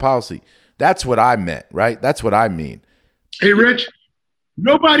not about policy. That's what I meant, right? That's what I mean. Hey, Rich,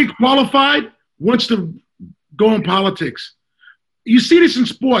 nobody qualified wants to go in politics. You see this in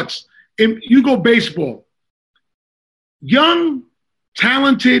sports. You go baseball. Young,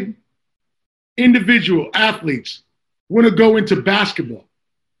 talented individual athletes want to go into basketball,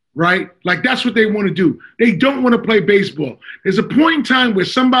 right? Like that's what they want to do. They don't want to play baseball. There's a point in time where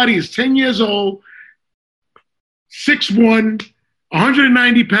somebody is 10 years old, 6'1",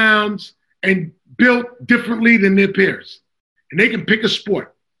 190 pounds, and built differently than their peers. And they can pick a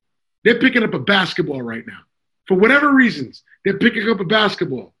sport. They're picking up a basketball right now. For whatever reasons, they're picking up a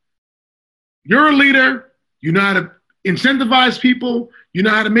basketball. You're a leader. You know how to incentivize people. You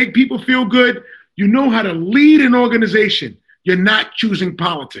know how to make people feel good. You know how to lead an organization. You're not choosing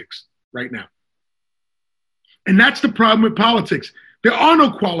politics right now. And that's the problem with politics. There are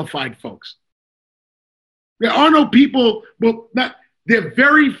no qualified folks. There are no people, there are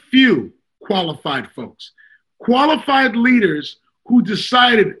very few qualified folks. Qualified leaders who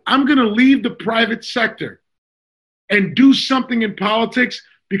decided, I'm going to leave the private sector and do something in politics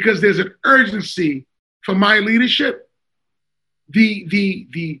because there's an urgency for my leadership.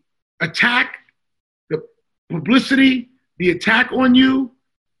 The attack, the publicity, the attack on you,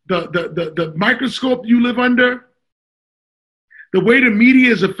 the microscope you live under, the way the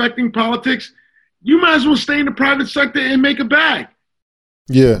media is affecting politics, you might as well stay in the private sector and make a bag.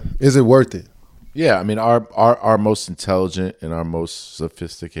 Yeah. Is it worth it? Yeah. I mean, our most intelligent and our most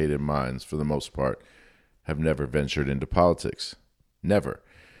sophisticated minds, for the most part, have never ventured into politics. Never.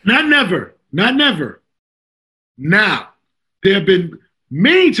 Not never. Not never. Now, there have been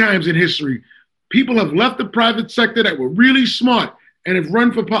many times in history, people have left the private sector that were really smart and have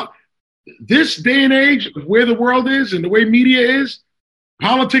run for politics. This day and age, of where the world is and the way media is,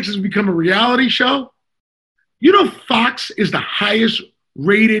 politics has become a reality show. You know, Fox is the highest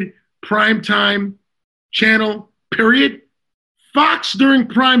rated primetime channel, period. Fox during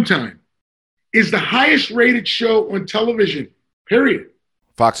primetime is the highest rated show on television, period.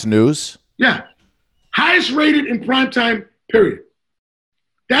 Fox News? Yeah. Highest rated in primetime, period.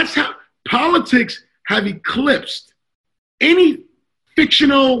 That's how politics have eclipsed any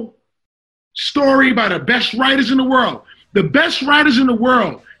fictional story by the best writers in the world. The best writers in the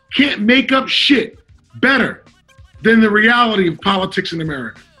world can't make up shit better than the reality of politics in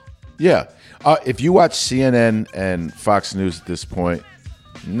America. Yeah. If you watch CNN and Fox News at this point,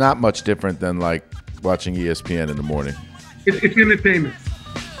 not much different than like watching ESPN in the morning. It's entertainment.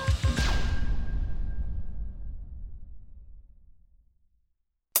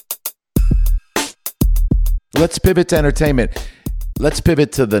 Let's pivot to entertainment. Let's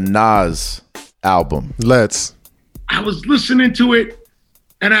pivot to the Nas album. Let's. I was listening to it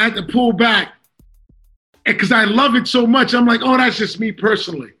and I had to pull back because I love it so much. I'm like, oh, that's just me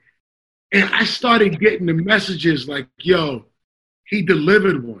personally. And I started getting the messages like, yo, he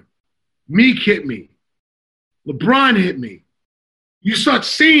delivered one. Meek hit me. LeBron hit me. You start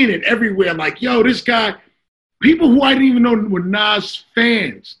seeing it everywhere. Like, yo, this guy, people who I didn't even know were Nas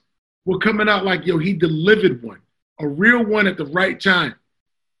fans were coming out like, yo, he delivered one. A real one at the right time.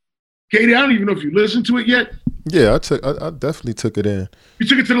 Katie, I don't even know if you listened to it yet. Yeah, I definitely took it in. You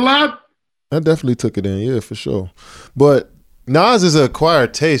took it to the lab? I definitely took it in, yeah, for sure. But Nas is an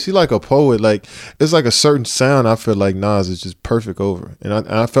acquired taste. He's like a poet. Like, it's like a certain sound I feel like Nas is just perfect over. And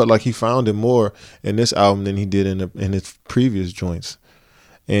I felt like he found it more in this album than he did in his previous joints.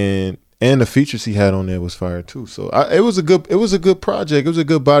 And the features he had on there was fire too. So it was a good project. It was a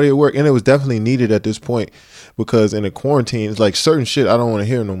good body of work, and it was definitely needed at this point because in the quarantine, it's like certain shit I don't want to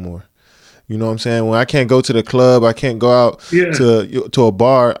hear no more. You know what I'm saying? When I can't go to the club, I can't go out to a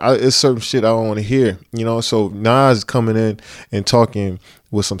bar. It's certain shit I don't want to hear. You know, so Nas coming in and talking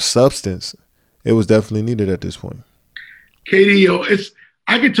with some substance, it was definitely needed at this point. KD,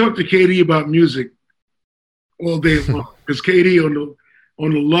 I could talk to KD about music all day long because KD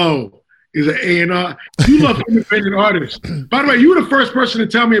on the low is an A&R. You love independent artists. By the way, you were the first person to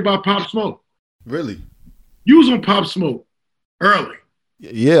tell me about Pop Smoke. Really? You was on Pop Smoke early.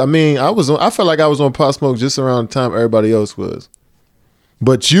 Yeah, I mean, I felt like I was on Pop Smoke just around the time everybody else was.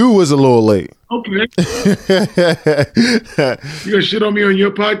 But you was a little late. Okay. You gonna shit on me on your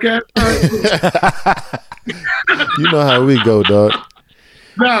podcast? You know how we go, dog.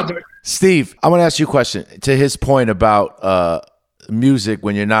 Nah, but Steve, I want to ask you a question. To his point about music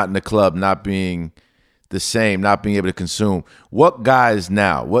when you're not in the club, not being the same, not being able to consume. What guys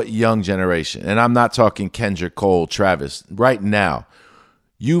now, what young generation, and I'm not talking Kendrick, Cole, Travis, right now,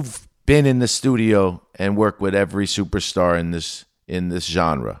 you've been in the studio and worked with every superstar in this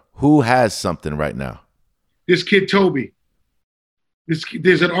genre. Who has something right now? This kid, Toby.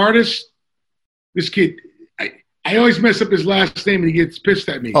 There's an artist, this kid, I always mess up his last name and he gets pissed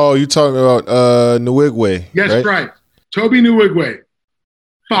at me. Oh, you talking about Nwigwe? Yes, right. Toby Nwigwe.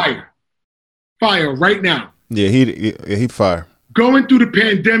 Fire right now. Yeah, he fire. Going through the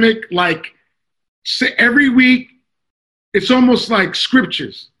pandemic, like every week, it's almost like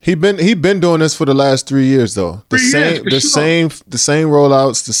scriptures. He been doing this for the last 3 years though. The same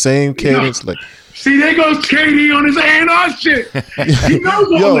rollouts, the same cadence. Like, see, there goes KD on his A&R shit. He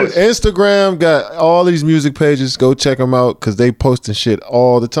knows all this. Instagram got all these music pages. Go check them out because they posting shit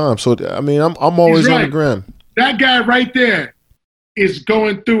all the time. So I mean, I'm always on the gram. That guy right there is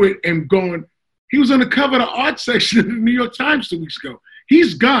going through it and going. He was on the cover of the art section of the New York Times 2 weeks ago.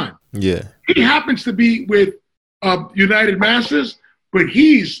 He's gone. Yeah. He happens to be with United Masters, but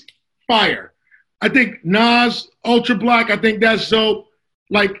he's fire. I think Nas, Ultra Black, I think that's dope.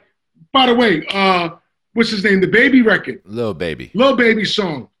 Like, by the way, what's his name? The Baby record. Lil Baby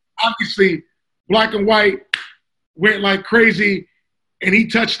song. Obviously, Black and White went like crazy, and he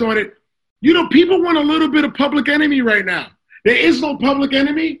touched on it. You know, people want a little bit of Public Enemy right now. There is no Public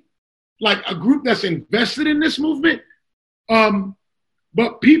Enemy, like a group that's invested in this movement.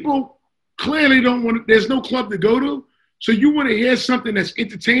 But people clearly don't want to, there's no club to go to. So you want to hear something that's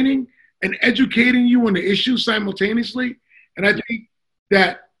entertaining and educating you on the issue simultaneously. And I think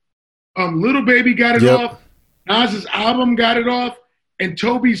that Little Baby got it off. Nas's album got it off. And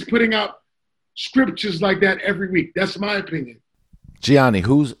Toby's putting out scriptures like that every week. That's my opinion. Gianni,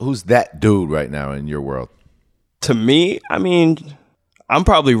 who's that dude right now in your world? To me, I mean, I'm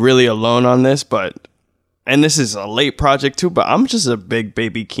probably really alone on this, and this is a late project too, but I'm just a big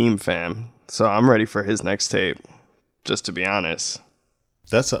Baby Keem fan. So I'm ready for his next tape, just to be honest.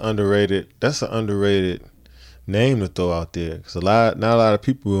 That's an underrated name to throw out there. Because not a lot of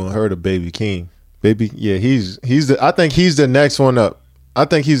people have heard of Baby Keem. I think he's the next one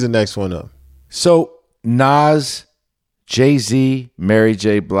up. So Nas, Jay-Z, Mary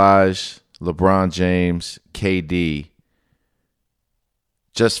J. Blige, LeBron James, KD,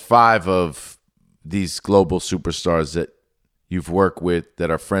 just 5 of these global superstars that you've worked with that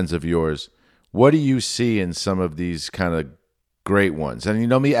are friends of yours. What do you see in some of these kind of great ones? And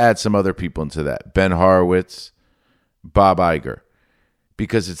let me add some other people into that. Ben Horowitz, Bob Iger,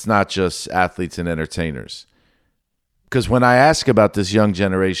 because it's not just athletes and entertainers. Because when I ask about this young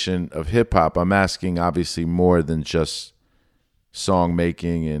generation of hip hop, I'm asking obviously more than just song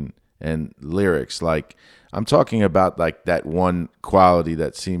making and lyrics. Like, I'm talking about like that one quality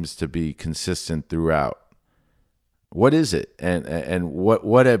that seems to be consistent throughout. What is it? And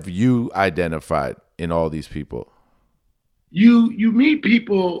what have you identified in all these people? You meet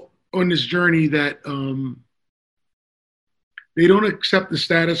people on this journey that they don't accept the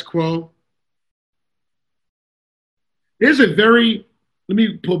status quo. Let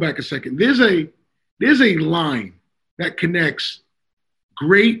me pull back a second. There's a line that connects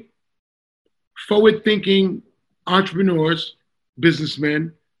great forward-thinking entrepreneurs,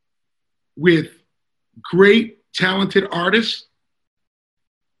 businessmen, with great talented artists,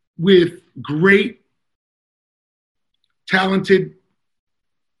 with great talented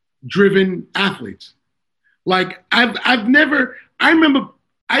driven athletes. Like I remember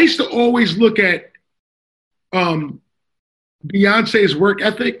I used to always look at Beyonce's work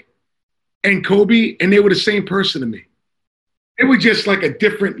ethic and Kobe, and they were the same person to me. It was just like a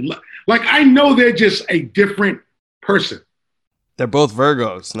different, like I know they're just a different person. They're both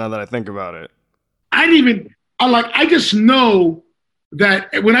Virgos, now that I think about it. I just know that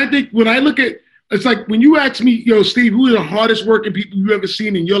when I look at, it's like when you ask me, yo, Steve, who are the hardest working people you've ever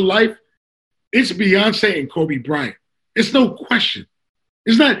seen in your life? It's Beyonce and Kobe Bryant. It's no question.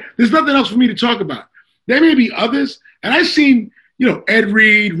 There's nothing else for me to talk about. There may be others, and I've seen, Ed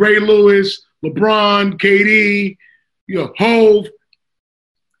Reed, Ray Lewis, LeBron, KD, Hove.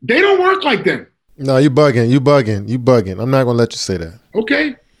 They don't work like them. No, you bugging. I'm not gonna let you say that.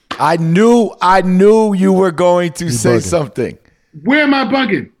 Okay. I knew you were going to say bugging. something. Where am I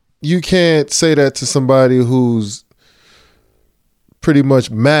bugging? You can't say that to somebody who's pretty much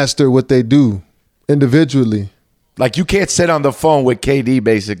mastered what they do individually. Like, you can't sit on the phone with KD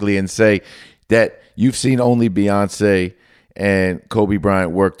basically and say that you've seen only Beyonce and Kobe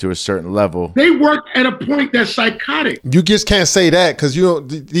Bryant work to a certain level. They work at a point that's psychotic. You just can't say that because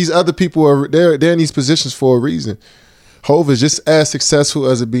these other people they're in these positions for a reason. Hov is just as successful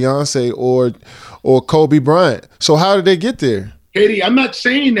as a Beyonce or Kobe Bryant. So how did they get there? Katie, I'm not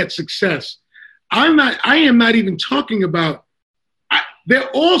saying that success. I am not even talking about, they're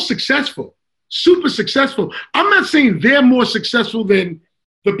all successful, super successful. I'm not saying they're more successful than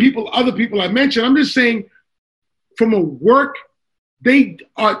other people I mentioned. I'm just saying from a work, they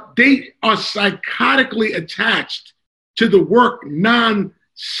are psychotically attached to the work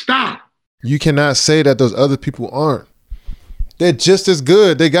non-stop. You cannot say that those other people aren't. They're just as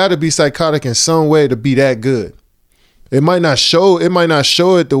good. They got to be psychotic in some way to be that good. It might not show it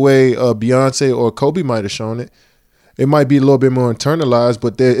the way Beyonce or Kobe might have shown it. It might be a little bit more internalized,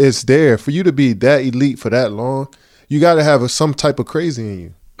 but it's there. For you to be that elite for that long, you got to have some type of crazy in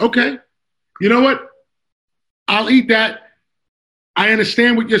you. Okay. You know what? I'll eat that. I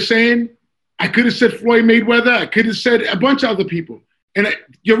understand what you're saying. I could have said Floyd Mayweather. I could have said a bunch of other people. And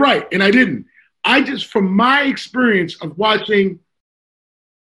you're right, and I didn't. I just, from my experience of watching,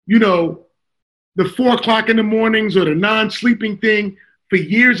 the 4 o'clock in the mornings or the non-sleeping thing for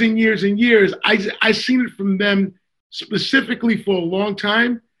years and years and years, I seen it from them specifically for a long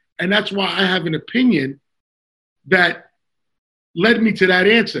time. And that's why I have an opinion that led me to that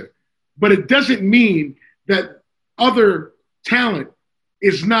answer. But it doesn't mean that other talent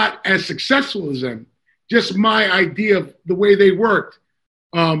is not as successful as them. Just my idea of the way they worked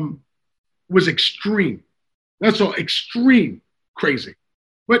was extreme. That's all, extreme crazy.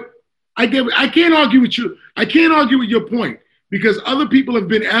 But I can't argue with you. I can't argue with your point because other people have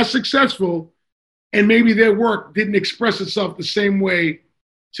been as successful and maybe their work didn't express itself the same way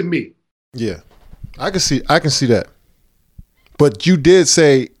to me. Yeah, I can see that. But you did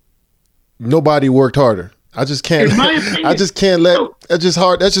say nobody worked harder. I just can't. In my opinion, I just can't let. That's just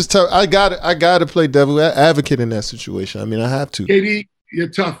hard. That's just tough. I got to play devil advocate in that situation. I mean, I have to. KD, you're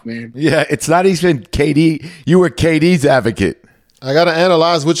tough, man. Yeah, it's not even KD. You were KD's advocate. I got to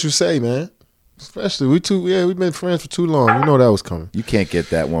analyze what you say, man. Especially we've been friends for too long. You know that was coming. You can't get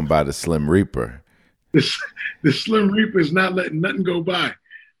that one by the Slim Reaper. The Slim Reaper is not letting nothing go by.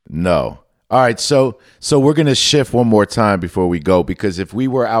 No. All right, so we're going to shift one more time before we go, because if we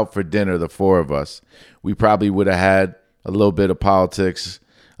were out for dinner, the four of us, we probably would have had a little bit of politics,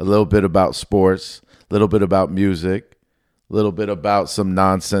 a little bit about sports, a little bit about music, a little bit about some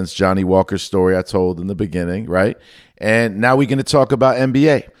nonsense Johnny Walker story I told in the beginning, right? And now we're going to talk about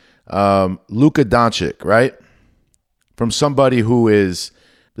NBA. Luka Doncic, right? From somebody who is,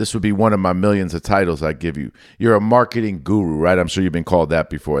 this would be one of my millions of titles I give you. You're a marketing guru, right? I'm sure you've been called that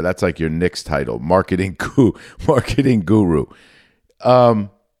before. That's like your Knicks title, marketing guru.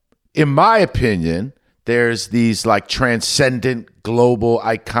 In my opinion, there's these like transcendent, global,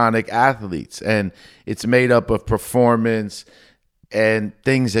 iconic athletes, and it's made up of performance and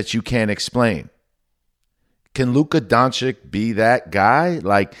things that you can't explain. Can Luka Doncic be that guy?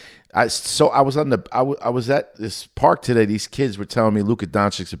 Like, I was at this park today. These kids were telling me Luka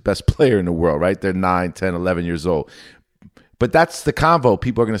Doncic's the best player in the world, right? They're 9, 10, 11 years old. But that's the convo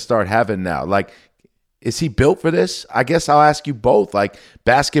people are going to start having now. Like, is he built for this? I guess I'll ask you both, like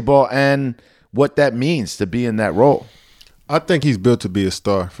basketball and what that means to be in that role. I think he's built to be a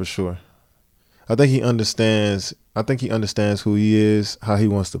star for sure. I think he understands who he is, how he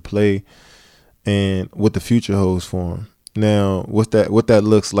wants to play, and what the future holds for him. Now, what that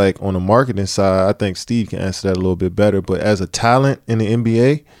looks like on the marketing side, I think Steve can answer that a little bit better. But as a talent in the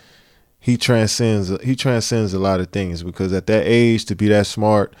NBA, he transcends a lot of things, because at that age, to be that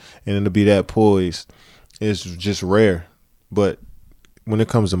smart and then to be that poised is just rare. But when it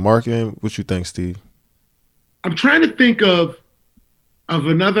comes to marketing, what you think, Steve? I'm trying to think of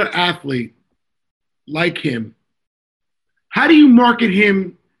another athlete like him. How do you market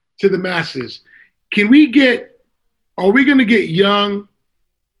him to the masses? Are we going to get young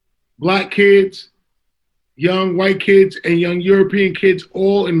black kids, young white kids, and young European kids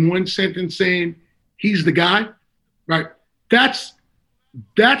all in one sentence saying he's the guy? Right? That's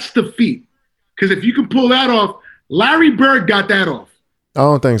the feat. Because if you can pull that off, Larry Bird got that off. I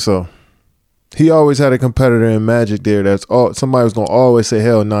don't think so. He always had a competitor in Magic there. Somebody was going to always say,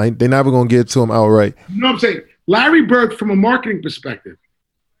 hell no, they're never going to get to him outright. You know what I'm saying? Larry Bird from a marketing perspective.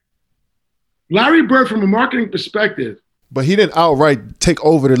 But he didn't outright take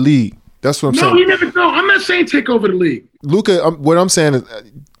over the league. That's what I'm saying. No, I'm not saying take over the league. Luka, what I'm saying is,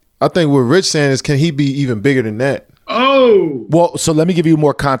 I think what Rich saying is, can he be even bigger than that? Oh. Well, so let me give you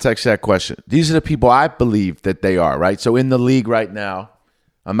more context to that question. These are the people I believe that they are, right? So in the league right now,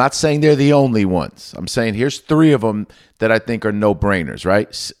 I'm not saying they're the only ones. I'm saying here's 3 of them that I think are no-brainers, right?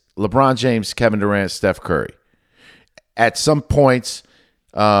 LeBron James, Kevin Durant, Steph Curry. At some points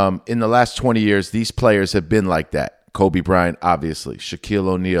in the last 20 years, these players have been like that. Kobe Bryant, obviously. Shaquille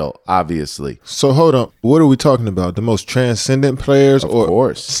O'Neal, obviously. So hold on. What are we talking about? The most transcendent players? Of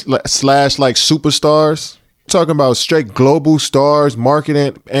course. Slash like superstars? Talking about straight global stars,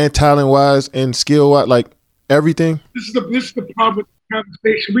 marketing and talent-wise and skill-wise, like everything? This is the problem with the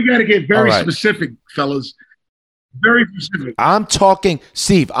conversation. We got to get very specific, fellas. Very specific. I'm talking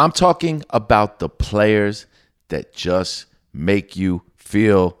about the players that just make you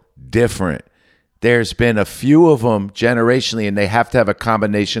feel different. There's been a few of them generationally, and they have to have a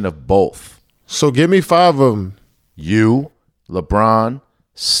combination of both. So give me 5 of them. You, LeBron,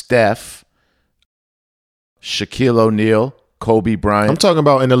 Steph, Shaquille O'Neal, Kobe Bryant. I'm talking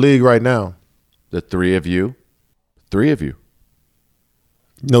about in the league right now. The 3 of you. 3 of you.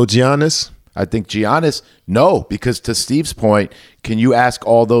 No Giannis? I think Giannis, no, because to Steve's point, can you ask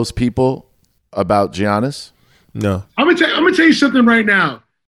all those people about Giannis? No. I'm gonna tell you something right now.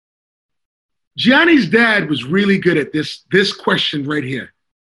 Gianni's dad was really good at this question right here.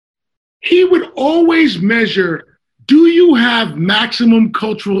 He would always measure, do you have maximum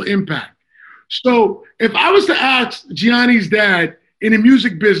cultural impact? So if I was to ask Gianni's dad in the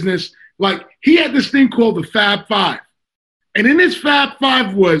music business, like he had this thing called the Fab Five. And in his Fab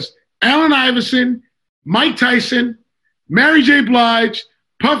Five was Allen Iverson, Mike Tyson, Mary J. Blige,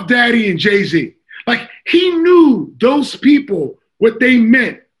 Puff Daddy, and Jay-Z. Like he knew those people, what they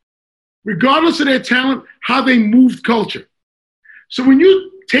meant, regardless of their talent, how they moved culture. So when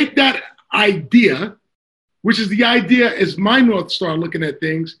you take that idea, which is the idea as my North Star looking at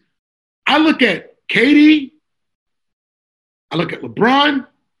things, I look at KD, I look at LeBron,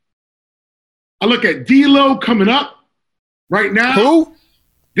 I look at D-Lo coming up right now. Who?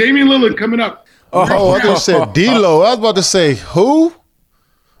 Damian Lillard coming up. Oh, I just said D-Lo. I was about to say who?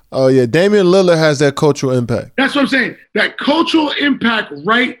 Oh, yeah. Damian Lillard has that cultural impact. That's what I'm saying. That cultural impact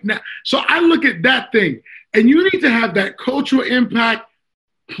right now. So I look at that thing, and you need to have that cultural impact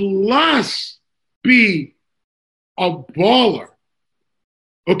plus be a baller.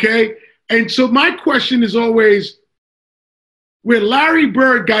 Okay? And so my question is always, where Larry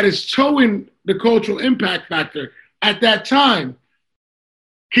Bird got his toe in the cultural impact factor at that time,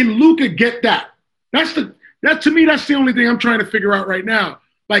 can Luka get that? That to me, that's the only thing I'm trying to figure out right now.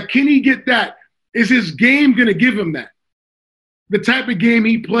 Like, can he get that? Is his game going to give him that? the type of game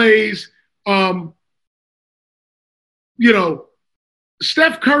he plays.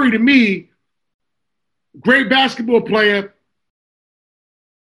 Steph Curry, to me, great basketball player,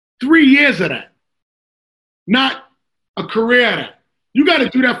 3 years of that, not a career of that. You got to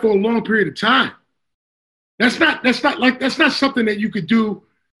do that for a long period of time. That's not something that you could do,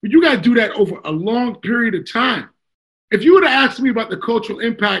 but you got to do that over a long period of time. If you would have asked me about the cultural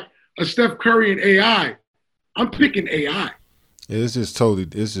impact of Steph Curry and AI, I'm picking AI. It's just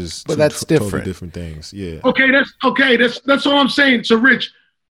but that's different. Totally different things. Yeah. That's all I'm saying. So Rich,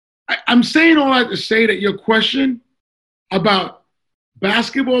 I'm saying all that to say that your question about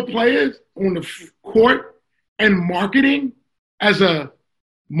basketball players on the court and marketing are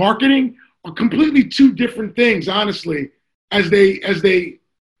completely two different things, honestly, as they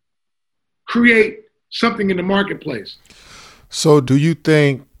create something in the marketplace. So do you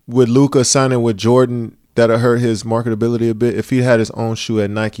think with Luka signing with Jordan, that'll hurt his marketability a bit? If he had his own shoe at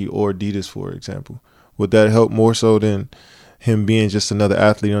Nike or Adidas, for example, would that help more so than him being just another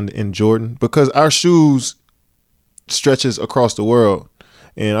athlete in Jordan? Because our shoes stretches across the world,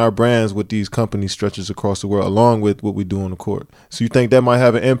 and our brands with these companies stretches across the world, along with what we do on the court. So you think that might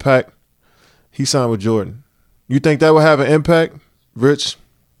have an impact? He signed with Jordan. You think that will have an impact, Rich?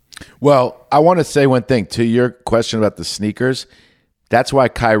 Well, I want to say one thing to your question about the sneakers. That's why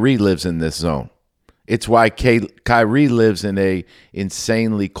Kyrie lives in this zone. It's why Kyrie lives in a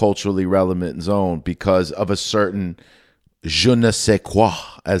insanely culturally relevant zone because of a certain je ne sais quoi,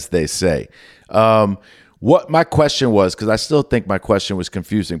 as they say. What my question was, because I still think my question was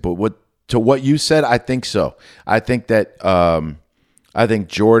confusing, but what you said, I think so. I think that I think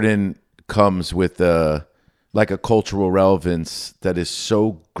Jordan comes with a cultural relevance that is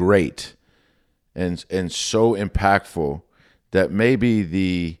so great and so impactful that maybe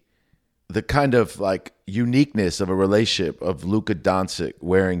the kind of like uniqueness of a relationship of Luka Doncic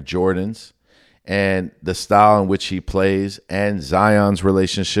wearing Jordans and the style in which he plays and Zion's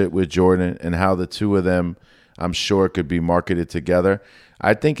relationship with Jordan and how the two of them, I'm sure, could be marketed together.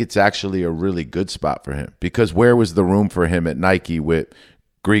 I think it's actually a really good spot for him because where was the room for him at Nike with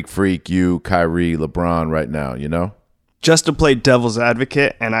Greek Freak, you, Kyrie, LeBron right now, you know? Just to play devil's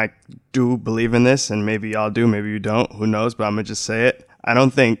advocate, and I do believe in this, and maybe y'all do, maybe you don't, who knows, but I'm going to just say it. I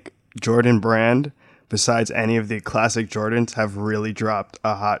don't think Jordan brand, besides any of the classic Jordans, have really dropped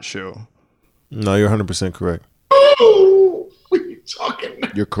a hot shoe. No, you're 100% correct. Oh, what are you talking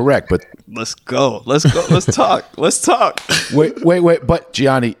about? You're correct, but Let's go. Let's talk. Let's talk. Wait. But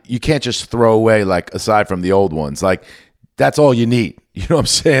Gianni, you can't just throw away, like, aside from the old ones. Like, that's all you need. You know what I'm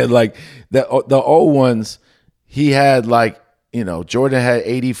saying? Like, the old ones, he had, like, you know, Jordan had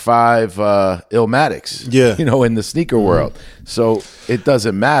 85 Illmatics, yeah, you know, in the sneaker world. So it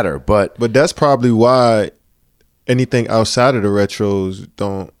doesn't matter. But that's probably why anything outside of the retros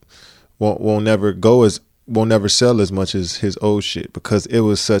won't never sell as much as his old shit, because it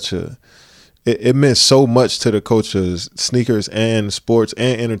was it meant so much to the cultures, sneakers and sports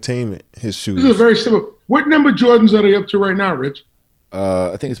and entertainment, his shoes. This is very simple. What number Jordans are they up to right now, Rich?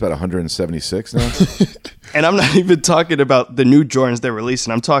 I think it's about 176 now. And I'm not even talking about the new Jordans they're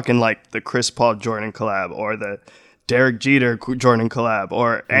releasing. I'm talking like the Chris Paul Jordan collab or the Derek Jeter Jordan collab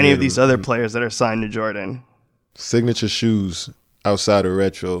or any of these other players that are signed to Jordan. Signature shoes outside of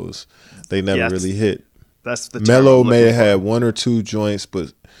retros, they never really hit. That's the Melo may have had one or two joints,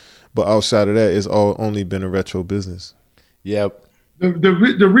 but outside of that, it's all only been a retro business. Yep.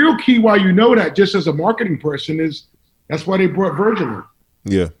 The real key why you know that, just as a marketing person, is that's why they brought Virgil in.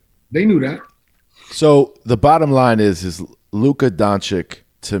 Yeah. They knew that. So the bottom line is Luka Doncic,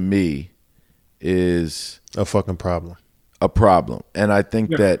 to me, is a fucking problem. A problem. And I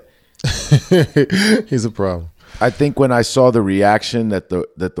think that he's a problem. I think when I saw the reaction that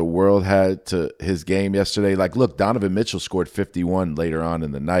the world had to his game yesterday, like, look, Donovan Mitchell scored 51 later on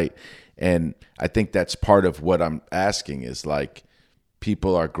in the night. And I think that's part of what I'm asking is, like,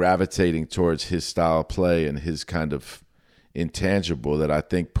 people are gravitating towards his style of play and his kind of intangible that I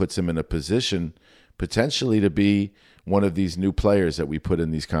think puts him in a position potentially to be one of these new players that we put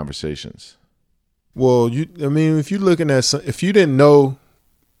in these conversations. Well, if you're looking at if you didn't know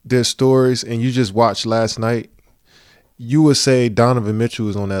their stories and you just watched last night, you would say Donovan Mitchell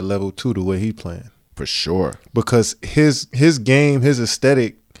is on that level too, the way he playing. For sure. Because his game, his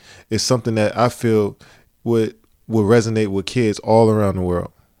aesthetic is something that I feel would resonate with kids all around the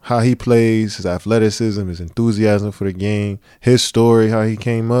world. How he plays, his athleticism, his enthusiasm for the game, his story, how he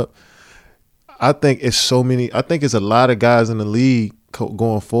came up. I think it's a lot of guys in the league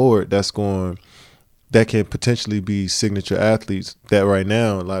going forward that can potentially be signature athletes that right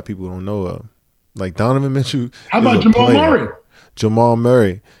now a lot of people don't know of. Like Donovan Mitchell. How about Jamal Murray? Jamal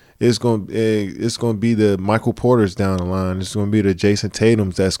Murray. It's going to be the Michael Porters down the line. It's going to be the Jason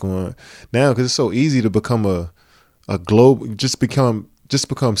Tatums that's going now, because it's so easy to become a globe, just become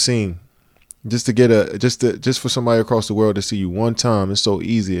seen, just to get just for somebody across the world to see you one time. It's so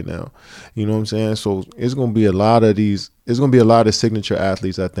easy now, you know what I'm saying? So it's going to be a lot of these. It's going to be a lot of signature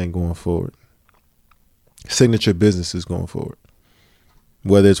athletes, I think, going forward. Signature businesses going forward,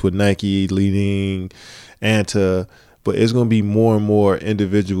 whether it's with Nike, Leading, Anta. But it's going to be more and more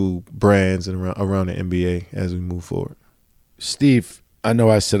individual brands and around the NBA as we move forward. Steve, I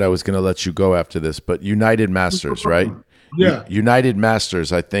know I said I was going to let you go after this, but United Masters, right? Yeah. United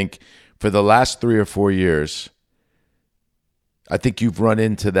Masters, I think for the last 3 or 4 years, I think you've run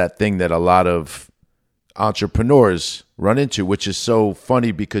into that thing that a lot of entrepreneurs run into, which is so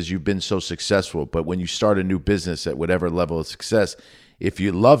funny because you've been so successful. But when you start a new business at whatever level of success, if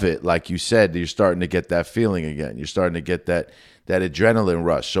you love it, like you said, you're starting to get that feeling again. You're starting to get that adrenaline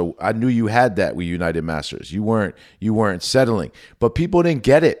rush. So I knew you had that with United Masters. You weren't settling, but people didn't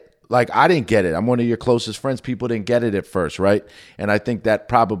get it. Like I didn't get it. I'm one of your closest friends. People didn't get it at first, right? And I think that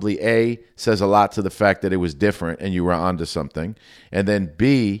probably A, says a lot to the fact that it was different and you were onto something. And then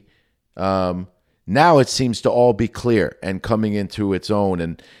B, now it seems to all be clear and coming into its own.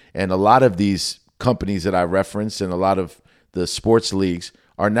 And a lot of these companies that I referenced and a lot of the sports leagues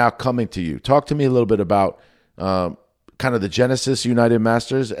are now coming to you. Talk to me a little bit about kind of the Genesis United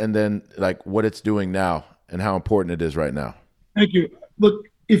Masters and then like what it's doing now and how important it is right now. Thank you. Look,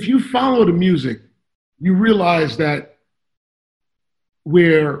 if you follow the music, you realize that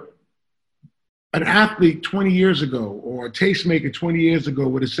where an athlete 20 years ago or a tastemaker 20 years ago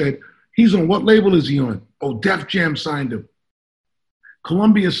would have said, he's on what label is he on? Oh, Def Jam signed him.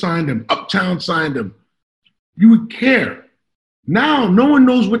 Columbia signed him. Uptown signed him. You would care. Now, no one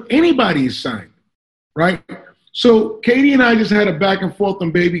knows what anybody is signed, right? So Katie and I just had a back and forth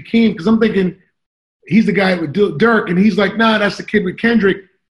on Baby Keem because I'm thinking he's the guy with Dirk, and he's like, nah, that's the kid with Kendrick.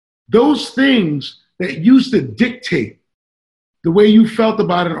 Those things that used to dictate the way you felt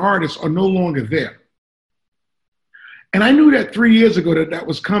about an artist are no longer there. And I knew that 3 years ago that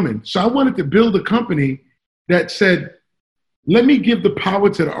was coming. So I wanted to build a company that said, let me give the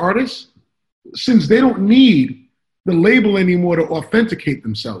power to the artists since they don't need the label anymore to authenticate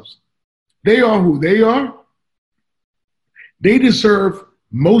themselves. They are who they are. They deserve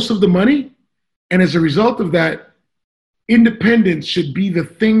most of the money. And as a result of that, independence should be the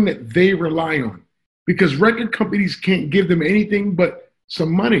thing that they rely on because record companies can't give them anything but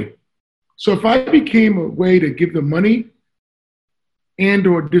some money. So if I became a way to give them money and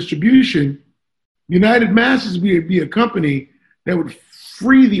or distribution, United Masters would be a company that would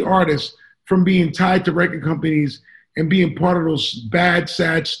free the artists from being tied to record companies and being part of those bad,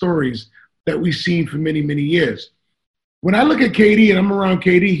 sad stories that we've seen for many, many years. When I look at KD and I'm around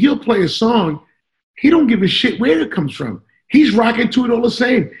KD, he'll play a song. He don't give a shit where it comes from. He's rocking to it all the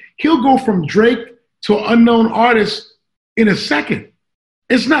same. He'll go from Drake to an unknown artist in a second.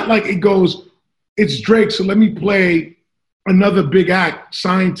 It's not like it goes, it's Drake, so let me play another big act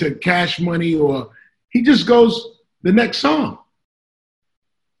signed to Cash Money, or he just goes the next song.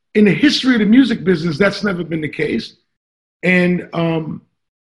 In the history of the music business, that's never been the case. And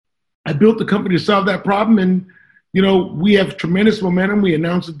I built the company to solve that problem. And, you know, we have tremendous momentum. We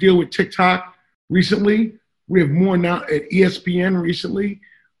announced a deal with TikTok recently. We have more now at ESPN recently.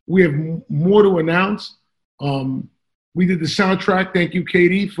 We have more to announce. We did the soundtrack, thank you,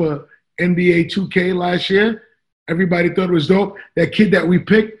 Katie, for NBA 2K last year. Everybody thought it was dope. That kid that we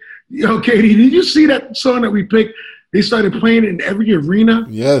picked, you know, Katie, did you see that song that we picked? They started playing it in every arena.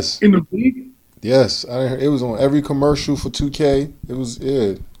 Yes. In the league. Yes, it was on every commercial for 2K. It was,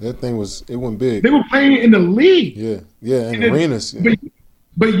 yeah, that thing was, it went big. They were playing it in the league. Yeah, in arenas. Yeah.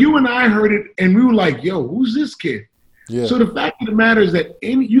 But you and I heard it, and we were like, yo, who's this kid? Yeah. So the fact of the matter is that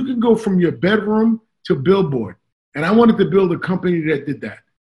you can go from your bedroom to Billboard. And I wanted to build a company that did that.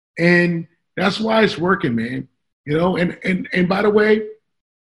 And that's why it's working, man. You know, and by the way,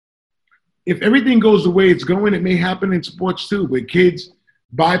 if everything goes the way it's going, it may happen in sports too, where kids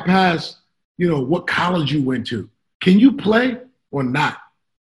bypass, you know, what college you went to. Can you play or not?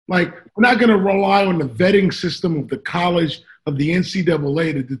 Like, we're not going to rely on the vetting system of the college, of the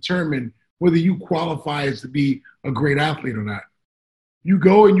NCAA to determine whether you qualify as to be a great athlete or not. You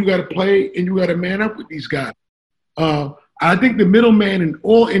go and you got to play and you got to man up with these guys. I think the middleman in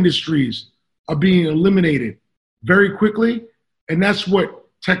all industries are being eliminated very quickly, and that's what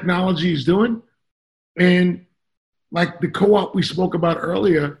technology is doing. And like the co-op we spoke about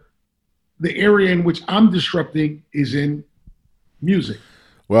earlier, the area in which I'm disrupting is in music.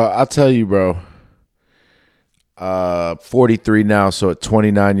 Well, I'll tell you, bro, 43 now, so at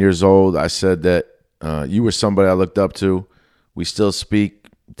 29 years old, I said that you were somebody I looked up to. We still speak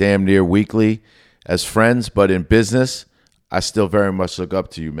damn near weekly as friends, but in business, I still very much look up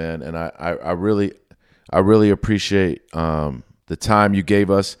to you, man. And I really appreciate the time you gave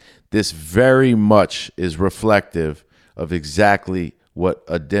us. This very much is reflective of exactly what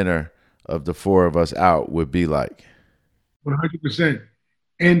a dinner of the four of us out would be like. 100%.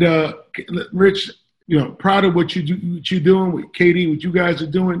 And Rich, proud of what you're doing with KD, what you guys are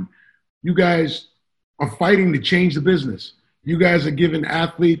doing. You guys are fighting to change the business. You guys are giving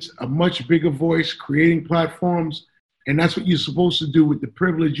athletes a much bigger voice, creating platforms, and that's what you're supposed to do with the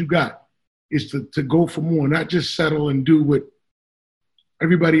privilege you got, is to go for more, not just settle and do what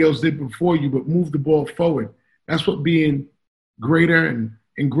everybody else did before you, but move the ball forward. That's what being greater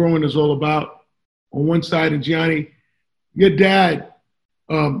and growing is all about. On one side, and Gianni, your dad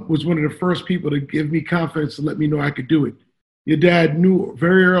was one of the first people to give me confidence to let me know I could do it. Your dad knew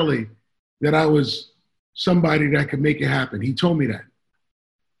very early that I was somebody that could make it happen. He told me that.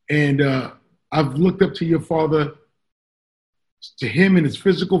 And I've looked up to your father, to him in his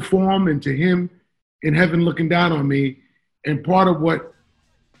physical form and to him in heaven looking down on me. And part of what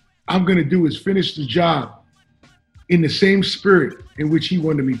I'm going to do is finish the job in the same spirit in which he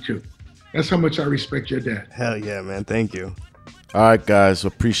wanted me to. That's how much I respect your dad. Hell yeah, man. Thank you. All right, guys.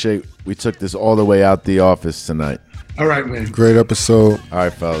 Appreciate we took this all the way out the office tonight. All right, man. Great episode. All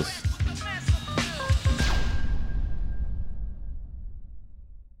right, fellas.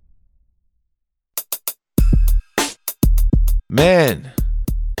 Man,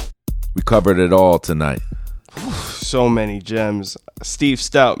 we covered it all tonight. So many gems. Steve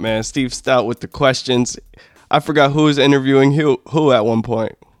Stoute, man. Steve Stoute with the questions. I forgot who was interviewing who at one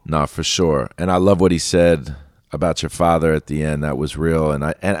point. Nah, for sure. And I love what he said about your father at the end. That was real. And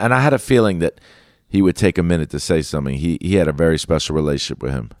I had a feeling that he would take a minute to say something. He had a very special relationship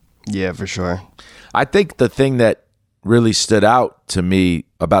with him. Yeah, for sure. I think the thing that really stood out to me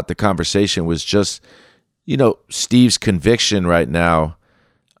about the conversation was just, Steve's conviction right now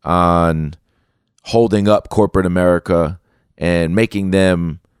on holding up corporate America and making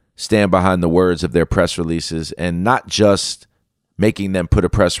them stand behind the words of their press releases, and not just making them put a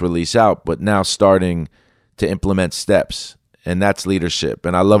press release out, but now starting to implement steps. And that's leadership.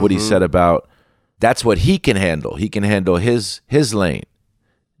 And I love what he said about that's what he can handle. He can handle his lane,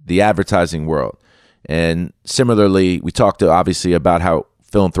 the advertising world. And similarly, we talked obviously about how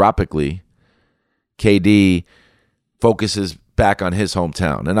philanthropically KD focuses back on his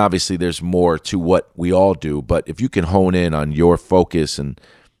hometown. And obviously there's more to what we all do, but if you can hone in on your focus and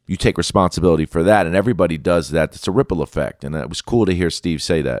you take responsibility for that, and everybody does that, it's a ripple effect. And it was cool to hear Steve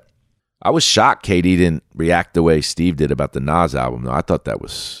say that. I was shocked KD didn't react the way Steve did about the Nas album, though. I thought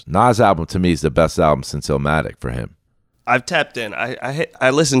Nas album to me is the best album since Illmatic for him. I've tapped in.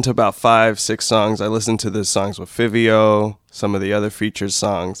 I listened to about 5-6 songs. I listened to the songs with Fivio, some of the other featured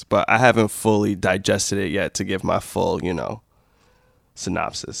songs, but I haven't fully digested it yet to give my full,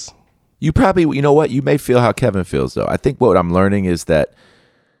 synopsis. You probably, you may feel how Kevin feels, though. I think what I'm learning is that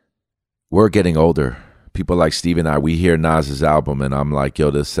we're getting older. People like Steve and I, we hear Nas's album, and I'm like,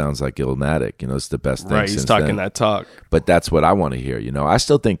 yo, this sounds like Illmatic. It's the best thing. Right, he's talking then. That talk. But that's what I want to hear. I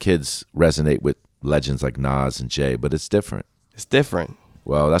still think kids resonate with legends like Nas and Jay, but it's different. It's different.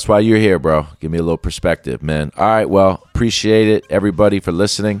 Well, that's why you're here, bro. Give me a little perspective, man. All right, well, appreciate it, everybody, for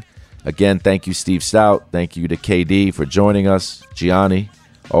listening. Again, thank you, Steve Stoute. Thank you to KD for joining us. Gianni,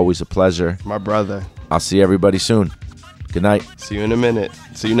 always a pleasure. My brother. I'll see everybody soon. Good night. See you in a minute.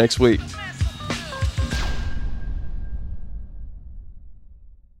 See you next week.